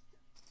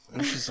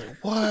 And she's like,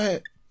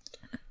 what?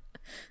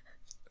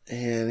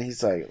 And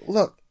he's like,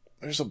 look,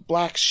 there's a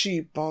black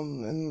sheep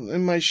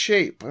in my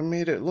shape. I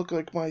made it look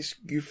like my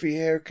goofy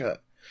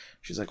haircut.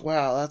 She's like,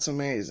 wow, that's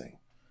amazing.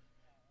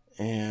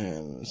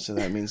 And so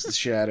that means the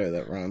shadow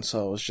that Ron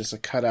saw was just a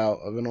cutout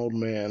of an old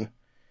man,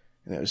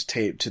 and it was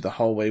taped to the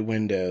hallway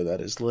window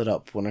that is lit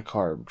up when a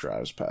car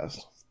drives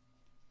past.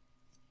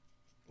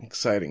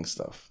 Exciting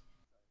stuff.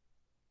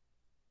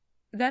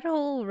 That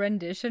whole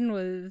rendition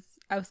was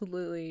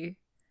absolutely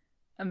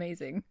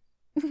amazing.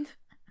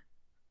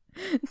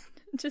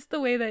 Just the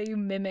way that you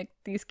mimic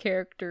these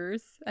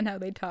characters and how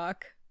they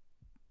talk.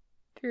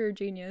 Pure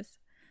genius.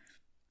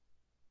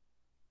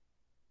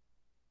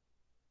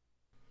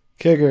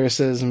 Kogoro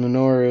says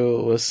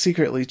Minoru was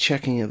secretly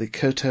checking the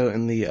koto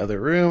in the other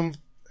room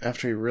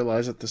after he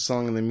realized that the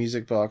song in the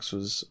music box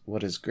was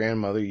what his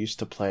grandmother used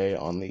to play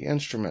on the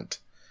instrument.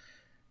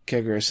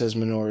 Kogoro says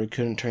Minoru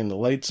couldn't turn the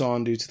lights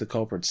on due to the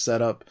culprit's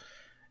setup,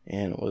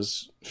 and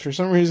for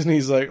some reason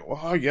he's like, well,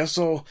 I guess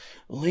I'll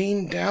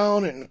lean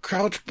down and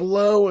crouch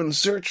below and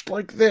search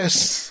like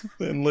this.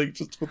 And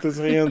just with his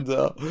hands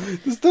out.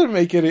 This doesn't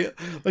make any,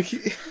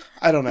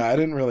 I don't know, I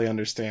didn't really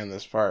understand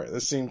this part.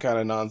 This seemed kind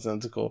of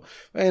nonsensical.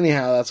 But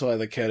anyhow, that's why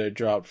the koto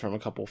dropped from a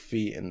couple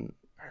feet and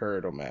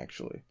hurt him,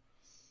 actually.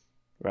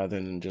 Rather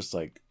than just,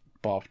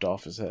 bopped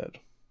off his head.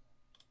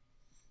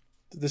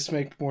 Did this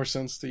make more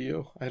sense to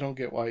you? I don't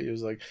get why he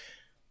was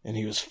and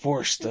he was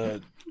forced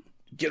to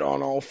get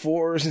on all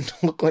fours and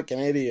look like an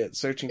idiot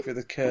searching for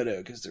the koto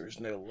because there was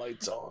no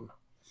lights on.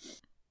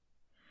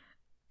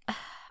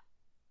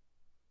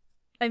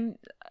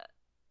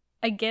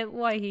 I get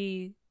why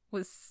he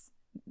was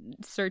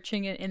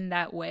searching it in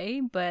that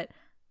way, but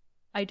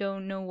I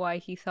don't know why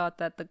he thought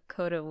that the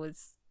koto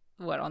was,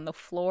 on the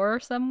floor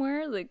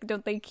somewhere?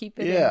 Don't they keep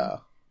it in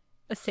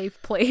a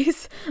safe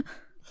place?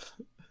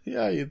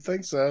 Yeah, you'd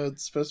think so.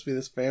 It's supposed to be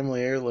this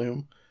family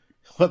heirloom.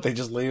 What, they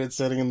just leave it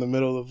sitting in the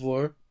middle of the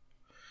floor?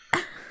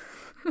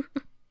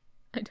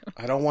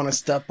 I don't want to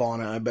step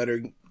on it. I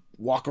better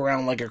walk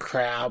around like a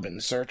crab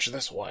and search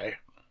this way.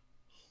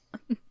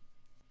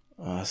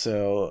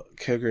 So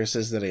Kogoro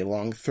says that a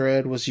long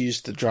thread was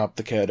used to drop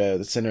the koto.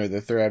 The center of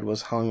the thread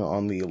was hung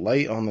on the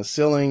light on the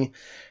ceiling,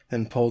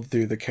 then pulled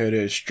through the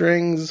koto's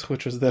strings,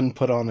 which was then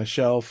put on a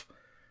shelf.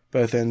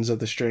 Both ends of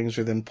the strings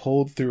were then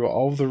pulled through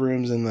all of the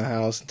rooms in the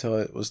house until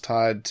it was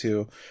tied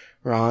to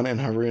Ron and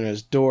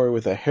Haruna's door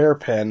with a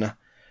hairpin.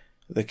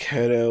 The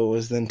koto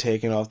was then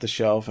taken off the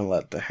shelf and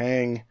let to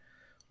hang.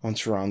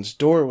 Once Ron's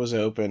door was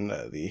opened,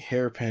 the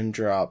hairpin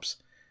drops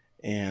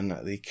and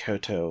the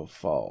koto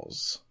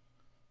falls.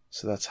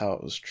 So that's how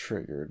it was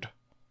triggered.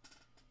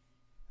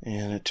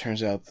 And it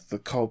turns out that the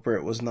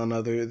culprit was none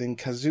other than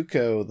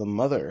Kazuko, the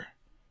mother.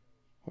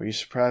 Were you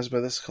surprised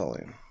by this,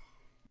 Colleen?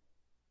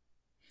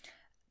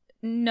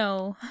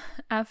 No.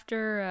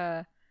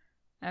 After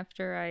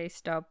I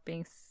stopped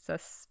being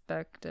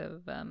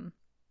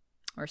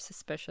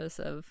suspicious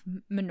of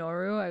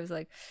Minoru, I was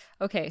like,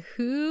 okay,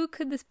 who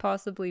could this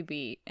possibly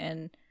be?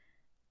 And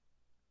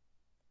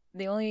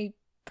the only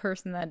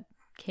person that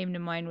came to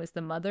mind was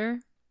the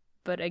mother,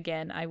 but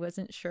again, I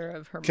wasn't sure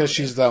of her motive. Because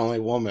she's the only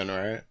woman,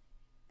 right?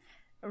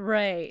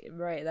 Right,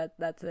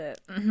 that's it.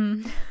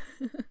 Mm-hmm.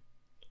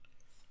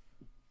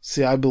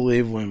 See, I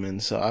believe women,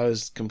 so I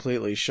was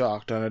completely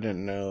shocked. I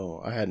didn't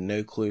know. I had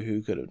no clue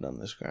who could have done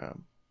this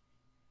crime.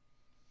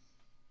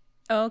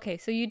 Oh, okay.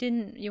 So you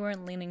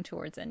weren't leaning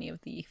towards any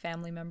of the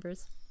family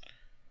members?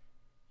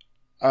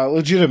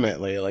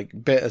 Legitimately,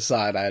 bit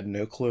aside, I had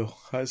no clue.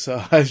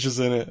 So I was just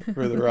in it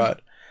for the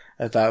ride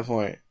at that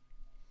point.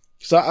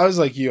 So I was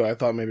like you. I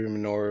thought maybe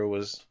Minoru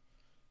was,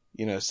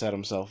 set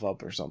himself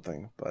up or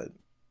something. But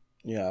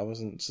yeah, I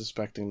wasn't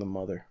suspecting the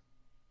mother.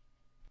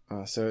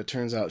 So it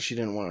turns out she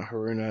didn't want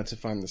Haruna to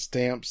find the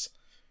stamps.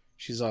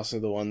 She's also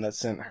the one that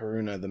sent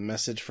Haruna the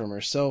message from her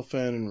cell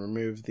phone and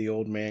removed the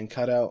old man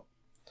cutout.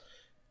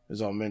 It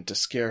was all meant to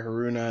scare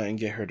Haruna and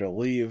get her to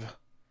leave.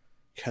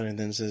 Conan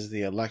then says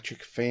the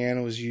electric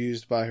fan was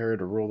used by her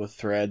to roll the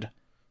thread.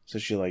 So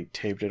she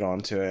taped it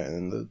onto it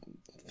and the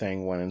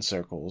thing went in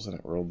circles and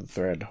it rolled the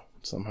thread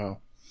somehow.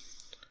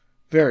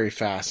 Very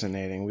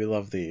fascinating. We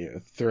love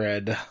the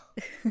thread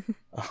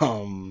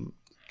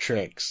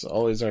tricks.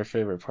 Always our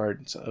favorite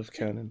parts of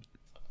Conan.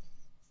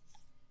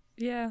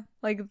 Yeah,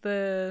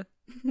 the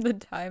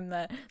time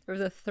that there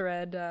was a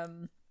thread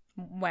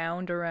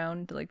wound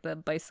around the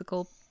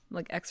bicycle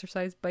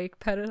exercise bike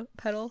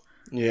pedal.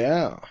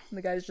 Yeah. And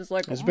the guy's just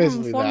like, it's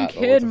basically some that,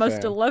 kid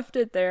must have left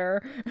it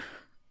there.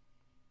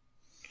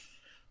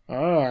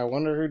 Oh, I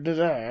wonder who did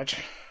that.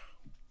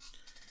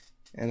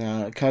 And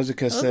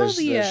Kazuka says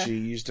that she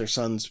used her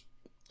son's...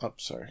 Oh,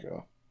 sorry,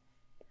 go.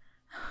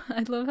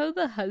 I love how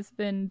the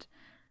husband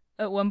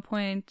at one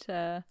point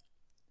said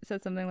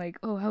something like,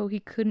 oh, how he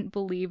couldn't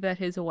believe that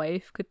his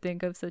wife could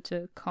think of such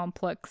a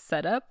complex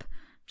setup.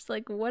 Just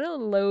what a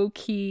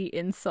low-key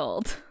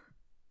insult.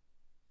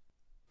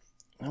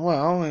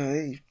 Well,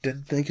 he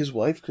didn't think his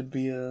wife could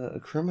be a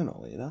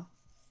criminal,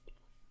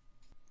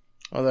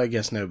 Although I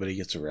guess nobody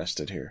gets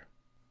arrested here.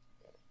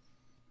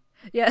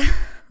 Yeah.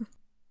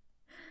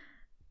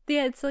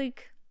 Yeah, it's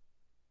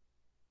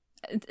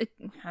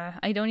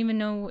I don't even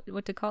know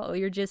what to call it.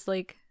 You're just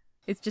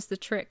it's just a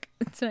trick.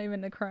 It's not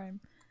even a crime.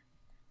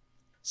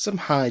 Some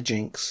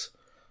hijinks.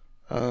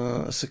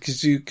 So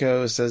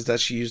Kazuko says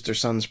that she used her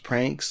son's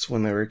pranks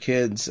when they were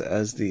kids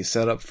as the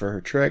setup for her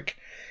trick.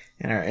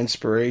 And our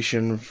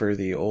inspiration for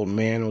the old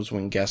man was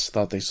when guests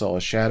thought they saw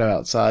a shadow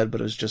outside, but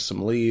it was just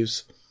some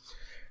leaves.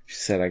 She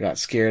said, I got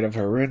scared of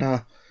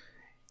Haruna.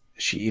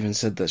 She even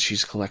said that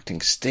she's collecting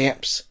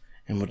stamps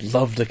and would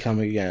love to come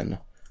again.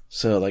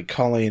 So, like,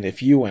 Colleen,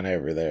 if you went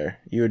over there,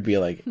 you would be,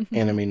 like,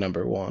 enemy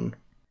number one.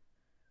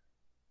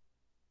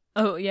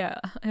 Oh, yeah,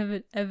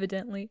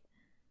 evidently.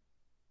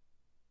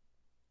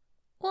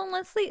 Well,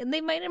 unless they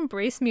might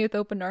embrace me with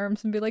open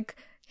arms and be like,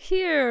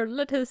 here,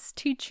 let us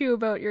teach you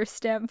about your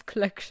stamp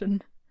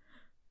collection.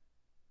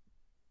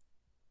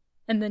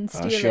 And then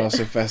steal She it.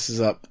 also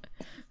fesses up.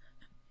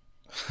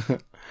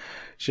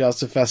 She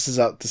also fesses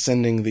up to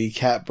sending the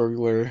cat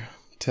burglar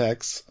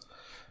text.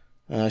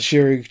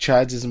 Shiri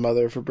chides his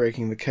mother for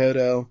breaking the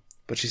Kodo,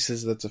 but she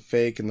says that's a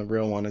fake and the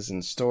real one is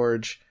in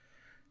storage.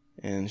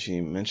 And she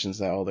mentions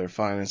that all their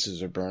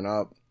finances are burned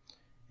up.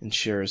 And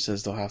Shira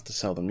says they'll have to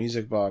sell the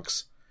music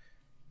box.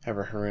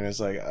 However, Haruna's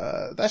like,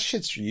 that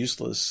shit's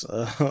useless.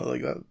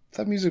 Like,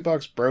 that music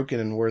box broken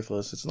and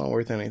worthless. It's not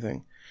worth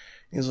anything.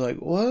 He's like,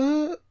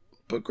 what?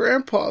 But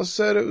Grandpa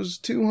said it was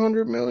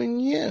 200 million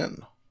yen.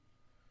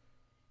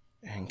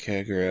 And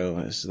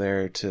Kogoro is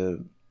there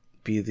to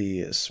be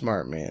the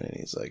smart man, and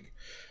he's like,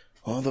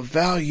 well, the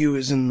value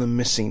is in the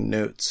missing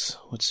notes,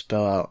 which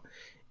spell out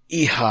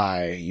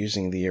Ihai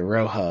using the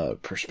Iroha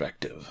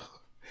perspective.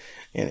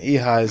 And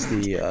Ihai is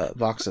the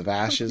box of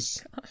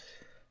ashes.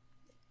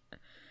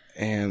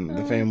 And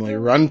the family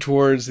run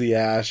towards the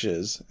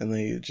ashes, and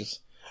they just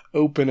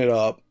open it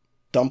up,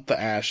 dump the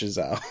ashes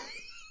out.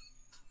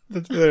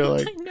 They're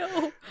like, I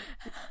know.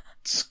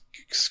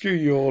 Screw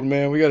you, old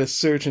man, we gotta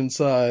search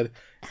inside.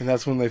 And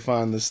that's when they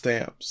find the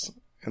stamps.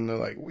 And they're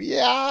like,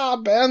 yeah,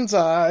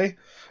 Banzai!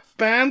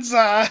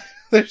 Banzai!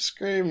 They're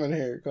screaming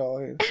here,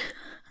 Colleen.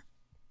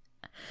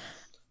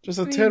 Just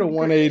a total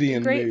 180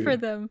 in Great mood. for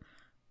them.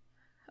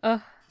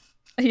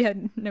 Yeah,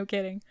 no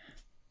kidding.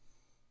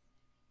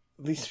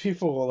 These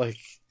people, like,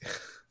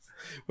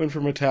 went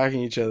from attacking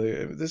each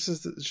other. This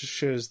just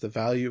shows the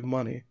value of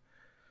money.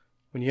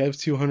 When you have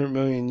 200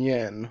 million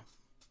yen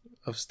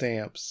of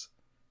stamps,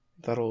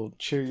 that'll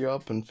cheer you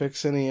up and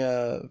fix any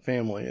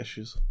family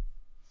issues.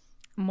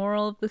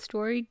 Moral of the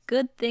story,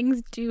 good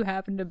things do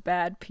happen to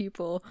bad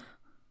people.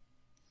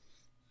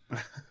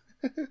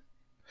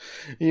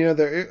 You know,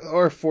 there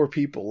are 4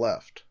 people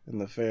left in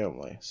the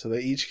family, so they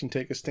each can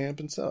take a stamp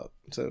and sell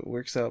it. So it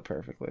works out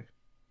perfectly.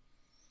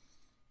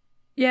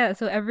 Yeah,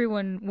 so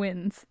everyone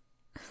wins.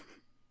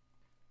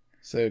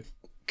 So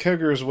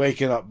Kogoro's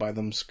waking up by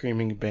them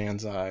screaming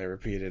Banzai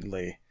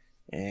repeatedly,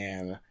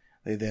 and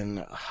they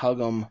then hug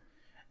him,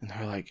 and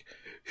they're like,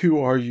 who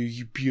are you,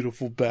 you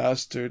beautiful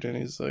bastard? And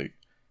he's like,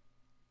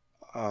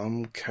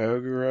 I'm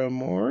Kogoro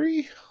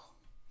Mori?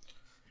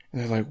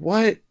 And they're like,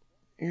 what?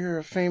 You're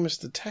a famous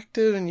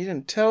detective and you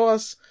didn't tell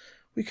us?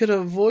 We could have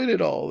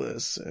avoided all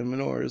this. And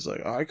Minoru's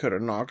like, I could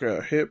have knocked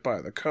a hit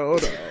by the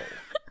Kodo.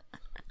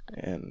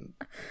 And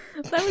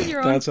that was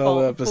your own that's fault,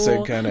 how the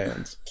episode kind of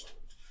ends.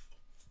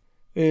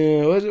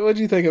 Yeah, what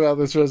do you think about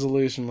this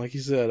resolution? Like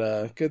you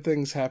said, good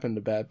things happen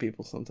to bad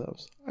people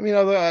sometimes. I mean,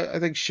 although I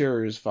think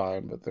Shiro is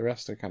fine, but the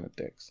rest are kind of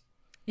dicks.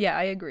 Yeah,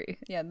 I agree.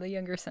 Yeah, the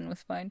younger son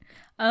was fine.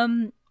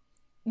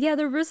 Yeah,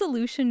 the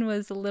resolution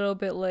was a little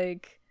bit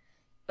like,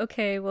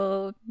 okay,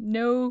 well,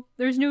 no,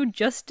 there's no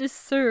justice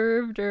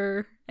served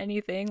or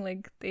anything.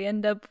 Like, they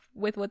end up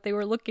with what they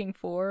were looking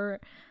for.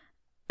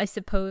 I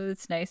suppose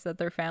it's nice that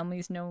their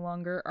family's no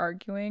longer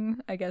arguing.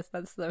 I guess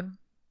that's the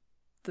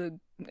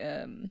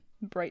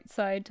bright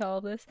side to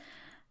all this.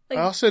 Like,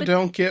 I also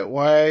don't get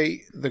why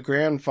the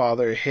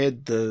grandfather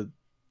hid the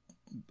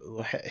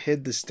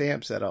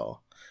stamps at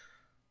all.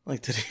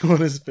 Like, did he want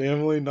his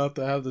family not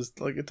to have this?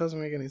 Like, it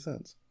doesn't make any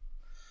sense.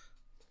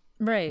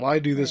 Right. Why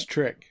do this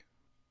trick?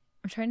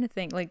 I'm trying to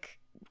think, like,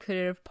 could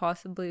it have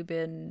possibly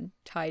been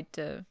tied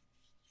to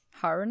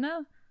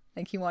Haruna?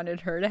 Like, he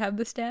wanted her to have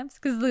the stamps?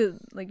 Because,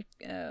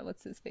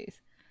 what's his face?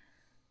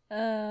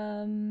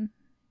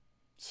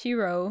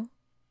 Shiro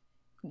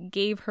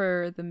gave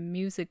her the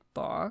music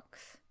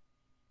box.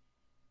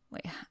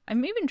 Wait,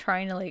 I'm even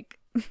trying to, like,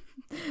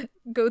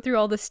 go through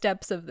all the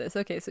steps of this.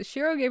 Okay, so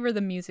Shiro gave her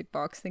the music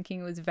box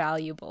thinking it was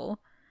valuable.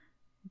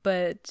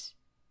 But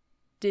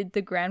did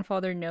the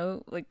grandfather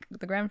know? Like,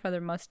 the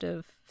grandfather must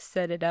have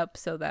set it up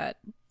so that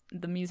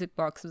the music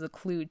box was a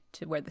clue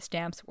to where the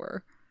stamps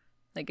were.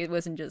 Like, it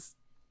wasn't just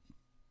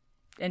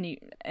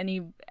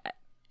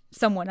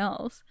someone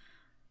else.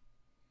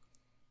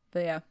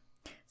 But yeah.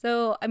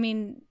 So, I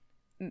mean,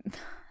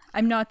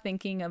 I'm not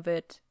thinking of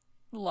it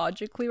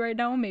logically right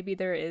now. Maybe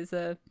there is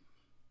a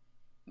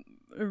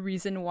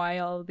reason why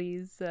all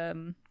these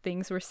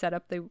things were set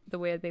up the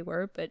way they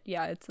were. But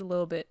yeah, it's a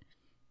little bit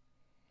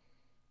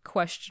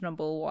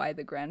questionable why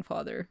the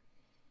grandfather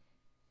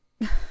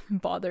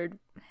bothered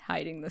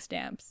hiding the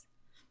stamps.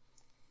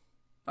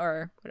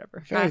 Or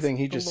whatever. If anything,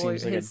 he just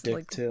seems like a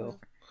dick too.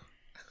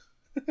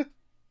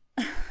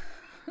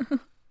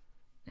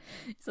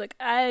 He's like,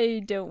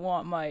 I don't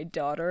want my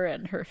daughter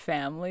and her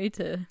family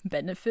to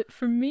benefit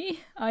from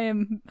me. I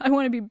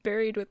want to be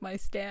buried with my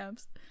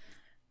stamps.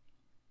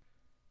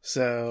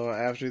 So,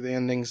 after the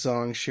ending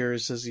song, Shiro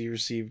says he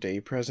received a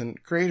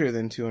present greater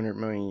than 200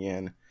 million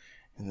yen,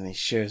 And then he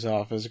shows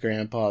off his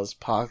grandpa's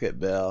pocket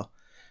bill,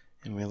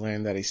 and we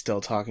learn that he's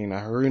still talking to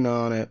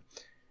Haruna on it.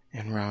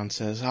 And Ron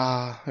says,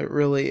 it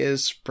really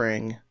is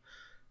spring.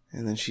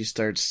 And then she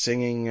starts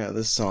singing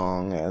the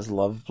song as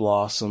love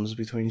blossoms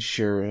between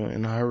Shiro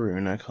and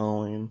Haruna,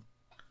 Colleen.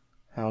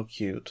 How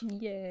cute.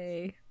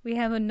 Yay. We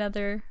have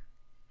another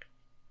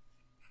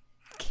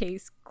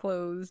case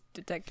closed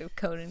Detective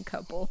Conan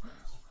couple.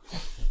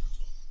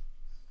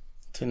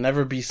 To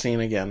never be seen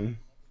again.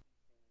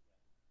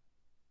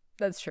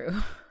 That's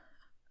true.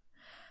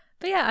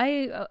 But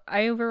yeah,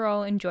 I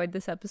overall enjoyed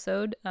this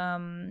episode.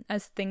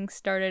 As things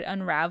started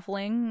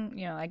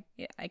unraveling,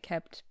 I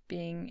kept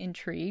being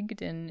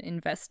intrigued and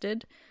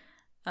invested.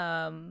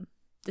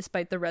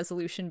 Despite the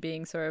resolution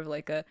being sort of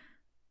like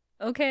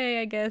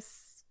okay, I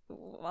guess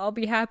I'll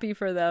be happy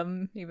for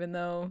them, even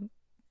though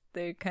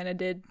they kind of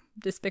did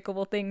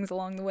despicable things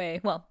along the way.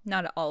 Well,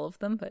 not all of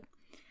them, but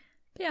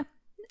yeah,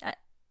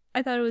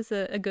 I thought it was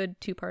a good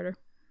two-parter.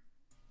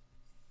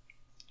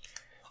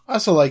 I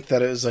also like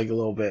that it was like a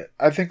little bit.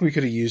 I think we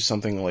could have used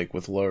something like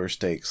with lower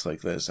stakes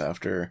like this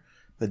after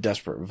the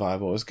Desperate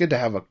Revival. It was good to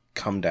have a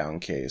come down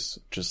case,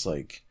 just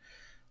like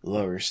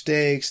lower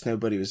stakes.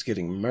 Nobody was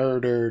getting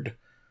murdered.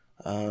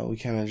 We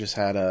kind of just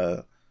had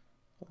a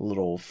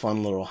little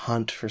fun little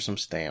hunt for some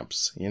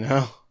stamps.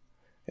 It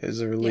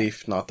was a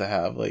relief not to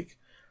have like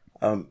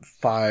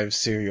 5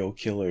 serial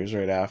killers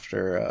right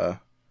after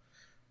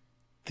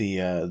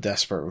the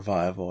Desperate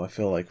Revival. I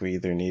feel like we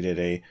either needed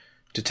a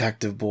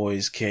Detective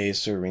Boys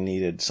case or we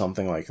needed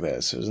something like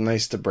this. It was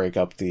nice to break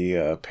up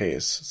the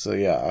pace. So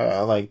yeah,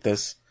 I like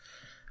this.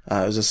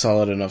 It was a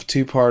solid enough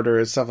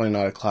two-parter. It's definitely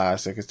not a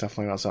classic. It's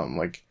definitely not something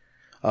like,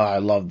 I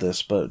love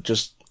this, but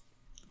just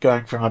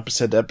going from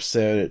episode to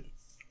episode,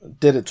 it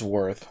did its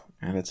worth,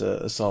 and it's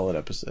a solid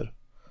episode.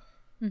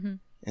 Mm-hmm.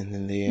 And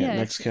then the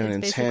next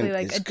Conan's hint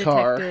like is a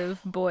Car. Detective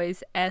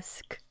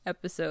Boys-esque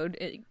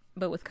episode,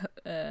 but with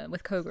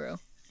Kogoro.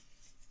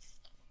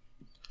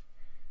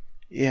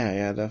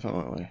 Yeah,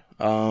 definitely.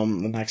 The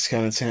next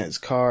Conan's hint is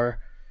Car,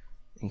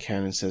 and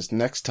Conan says,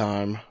 next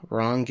time,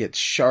 Ron gets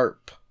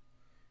sharp.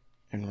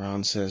 And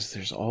Ron says,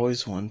 there's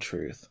always one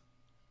truth.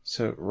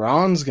 So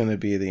Ron's gonna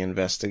be the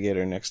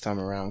investigator next time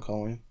around,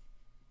 Colleen.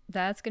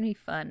 That's gonna be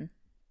fun.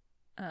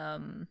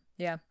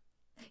 Yeah.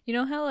 You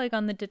know how, like,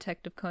 on the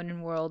Detective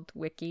Conan World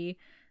wiki,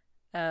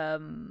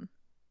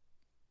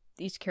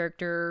 each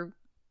character...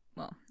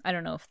 Well, I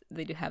don't know if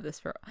they do have this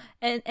for...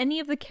 And any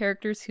of the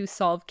characters who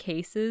solve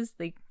cases,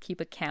 they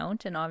keep a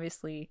count, and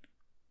obviously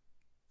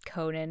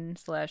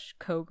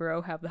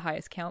Conan/Kogoro have the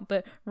highest count,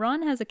 but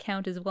Ron has a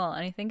count as well,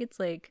 and I think it's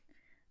like...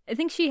 I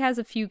think she has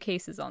a few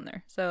cases on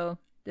there, so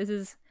this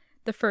is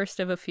the first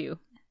of a few.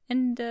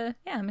 And, yeah,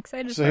 I'm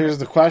excited So here's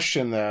the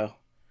question, though.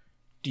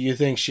 Do you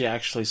think she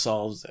actually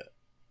solves it?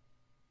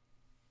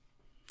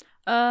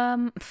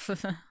 I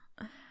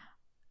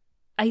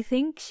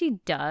think she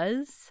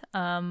does,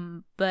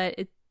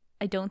 but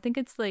I don't think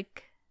it's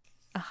like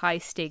a high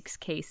stakes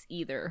case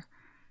either.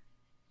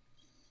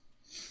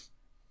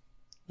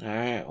 All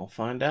right, we'll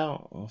find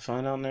out. We'll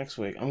find out next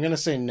week. I'm gonna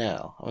say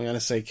no. I'm gonna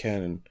say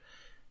Conan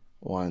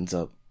winds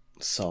up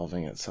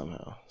solving it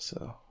somehow.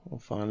 So we'll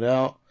find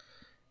out.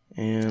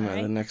 And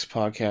right. The next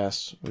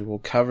podcast, we will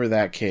cover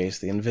that case,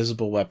 the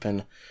Invisible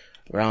Weapon,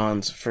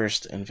 Ron's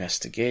first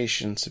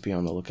investigation. So be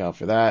on the lookout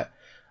for that.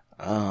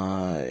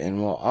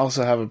 And we'll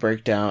also have a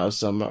breakdown of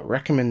some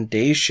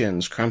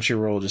recommendations.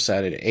 Crunchyroll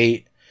decided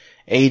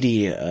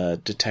 80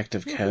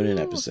 Detective Conan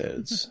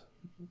episodes.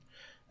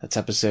 That's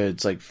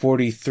episodes like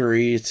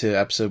 43 to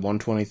episode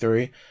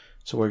 123.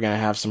 So we're gonna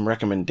have some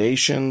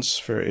recommendations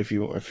for if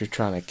you're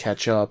trying to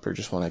catch up or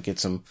just want to get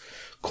some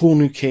cool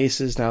new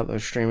cases now that they're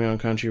streaming on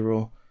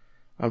Crunchyroll.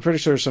 I'm pretty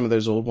sure some of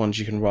those old ones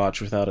you can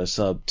watch without a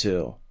sub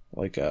too.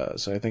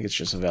 So I think it's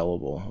just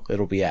available.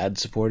 It'll be ad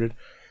supported.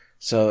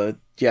 So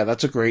yeah,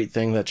 that's a great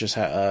thing that just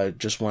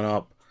went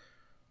up.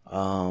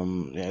 Yeah,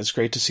 it's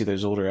great to see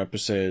those older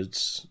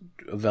episodes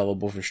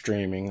available for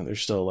streaming.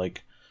 There's still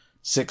like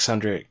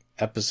 600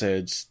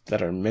 episodes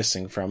that are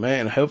missing from it,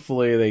 and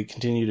hopefully they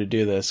continue to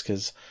do this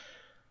because,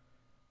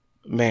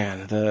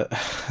 man, the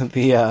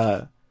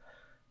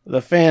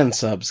fan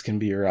subs can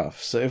be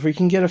rough. So if we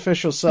can get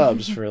official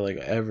subs for like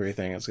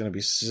everything, it's gonna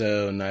be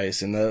so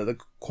nice, and the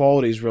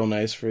quality is real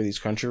nice for these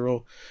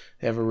Crunchyroll.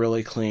 They have a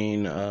really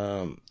clean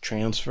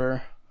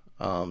transfer.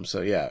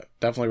 So yeah,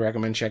 definitely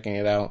recommend checking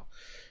it out.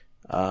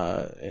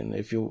 And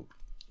if you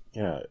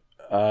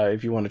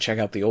want to check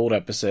out the old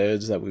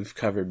episodes that we've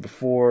covered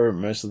before,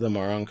 most of them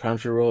are on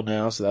Crunchyroll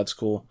now, so that's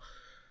cool.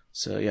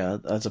 So yeah,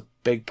 that's a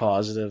big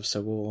positive.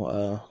 So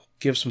we'll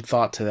give some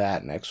thought to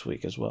that next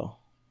week as well.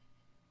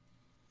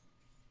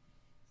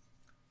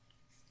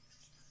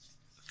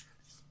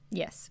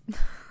 Yes.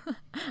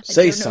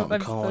 Say something,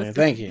 Colin.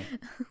 Thank you.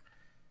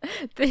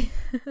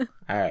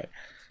 All right.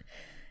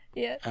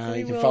 Yeah.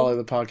 You can follow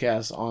the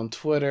podcast on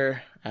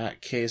Twitter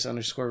at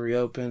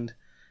 @case_reopened,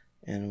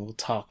 and we'll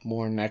talk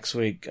more next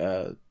week.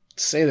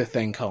 Say the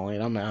thing,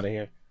 Colleen. I'm out of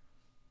here.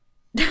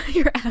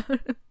 You're out.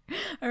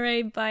 All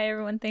right, bye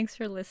everyone. Thanks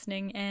for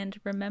listening. And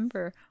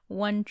remember,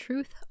 one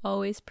truth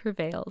always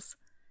prevails.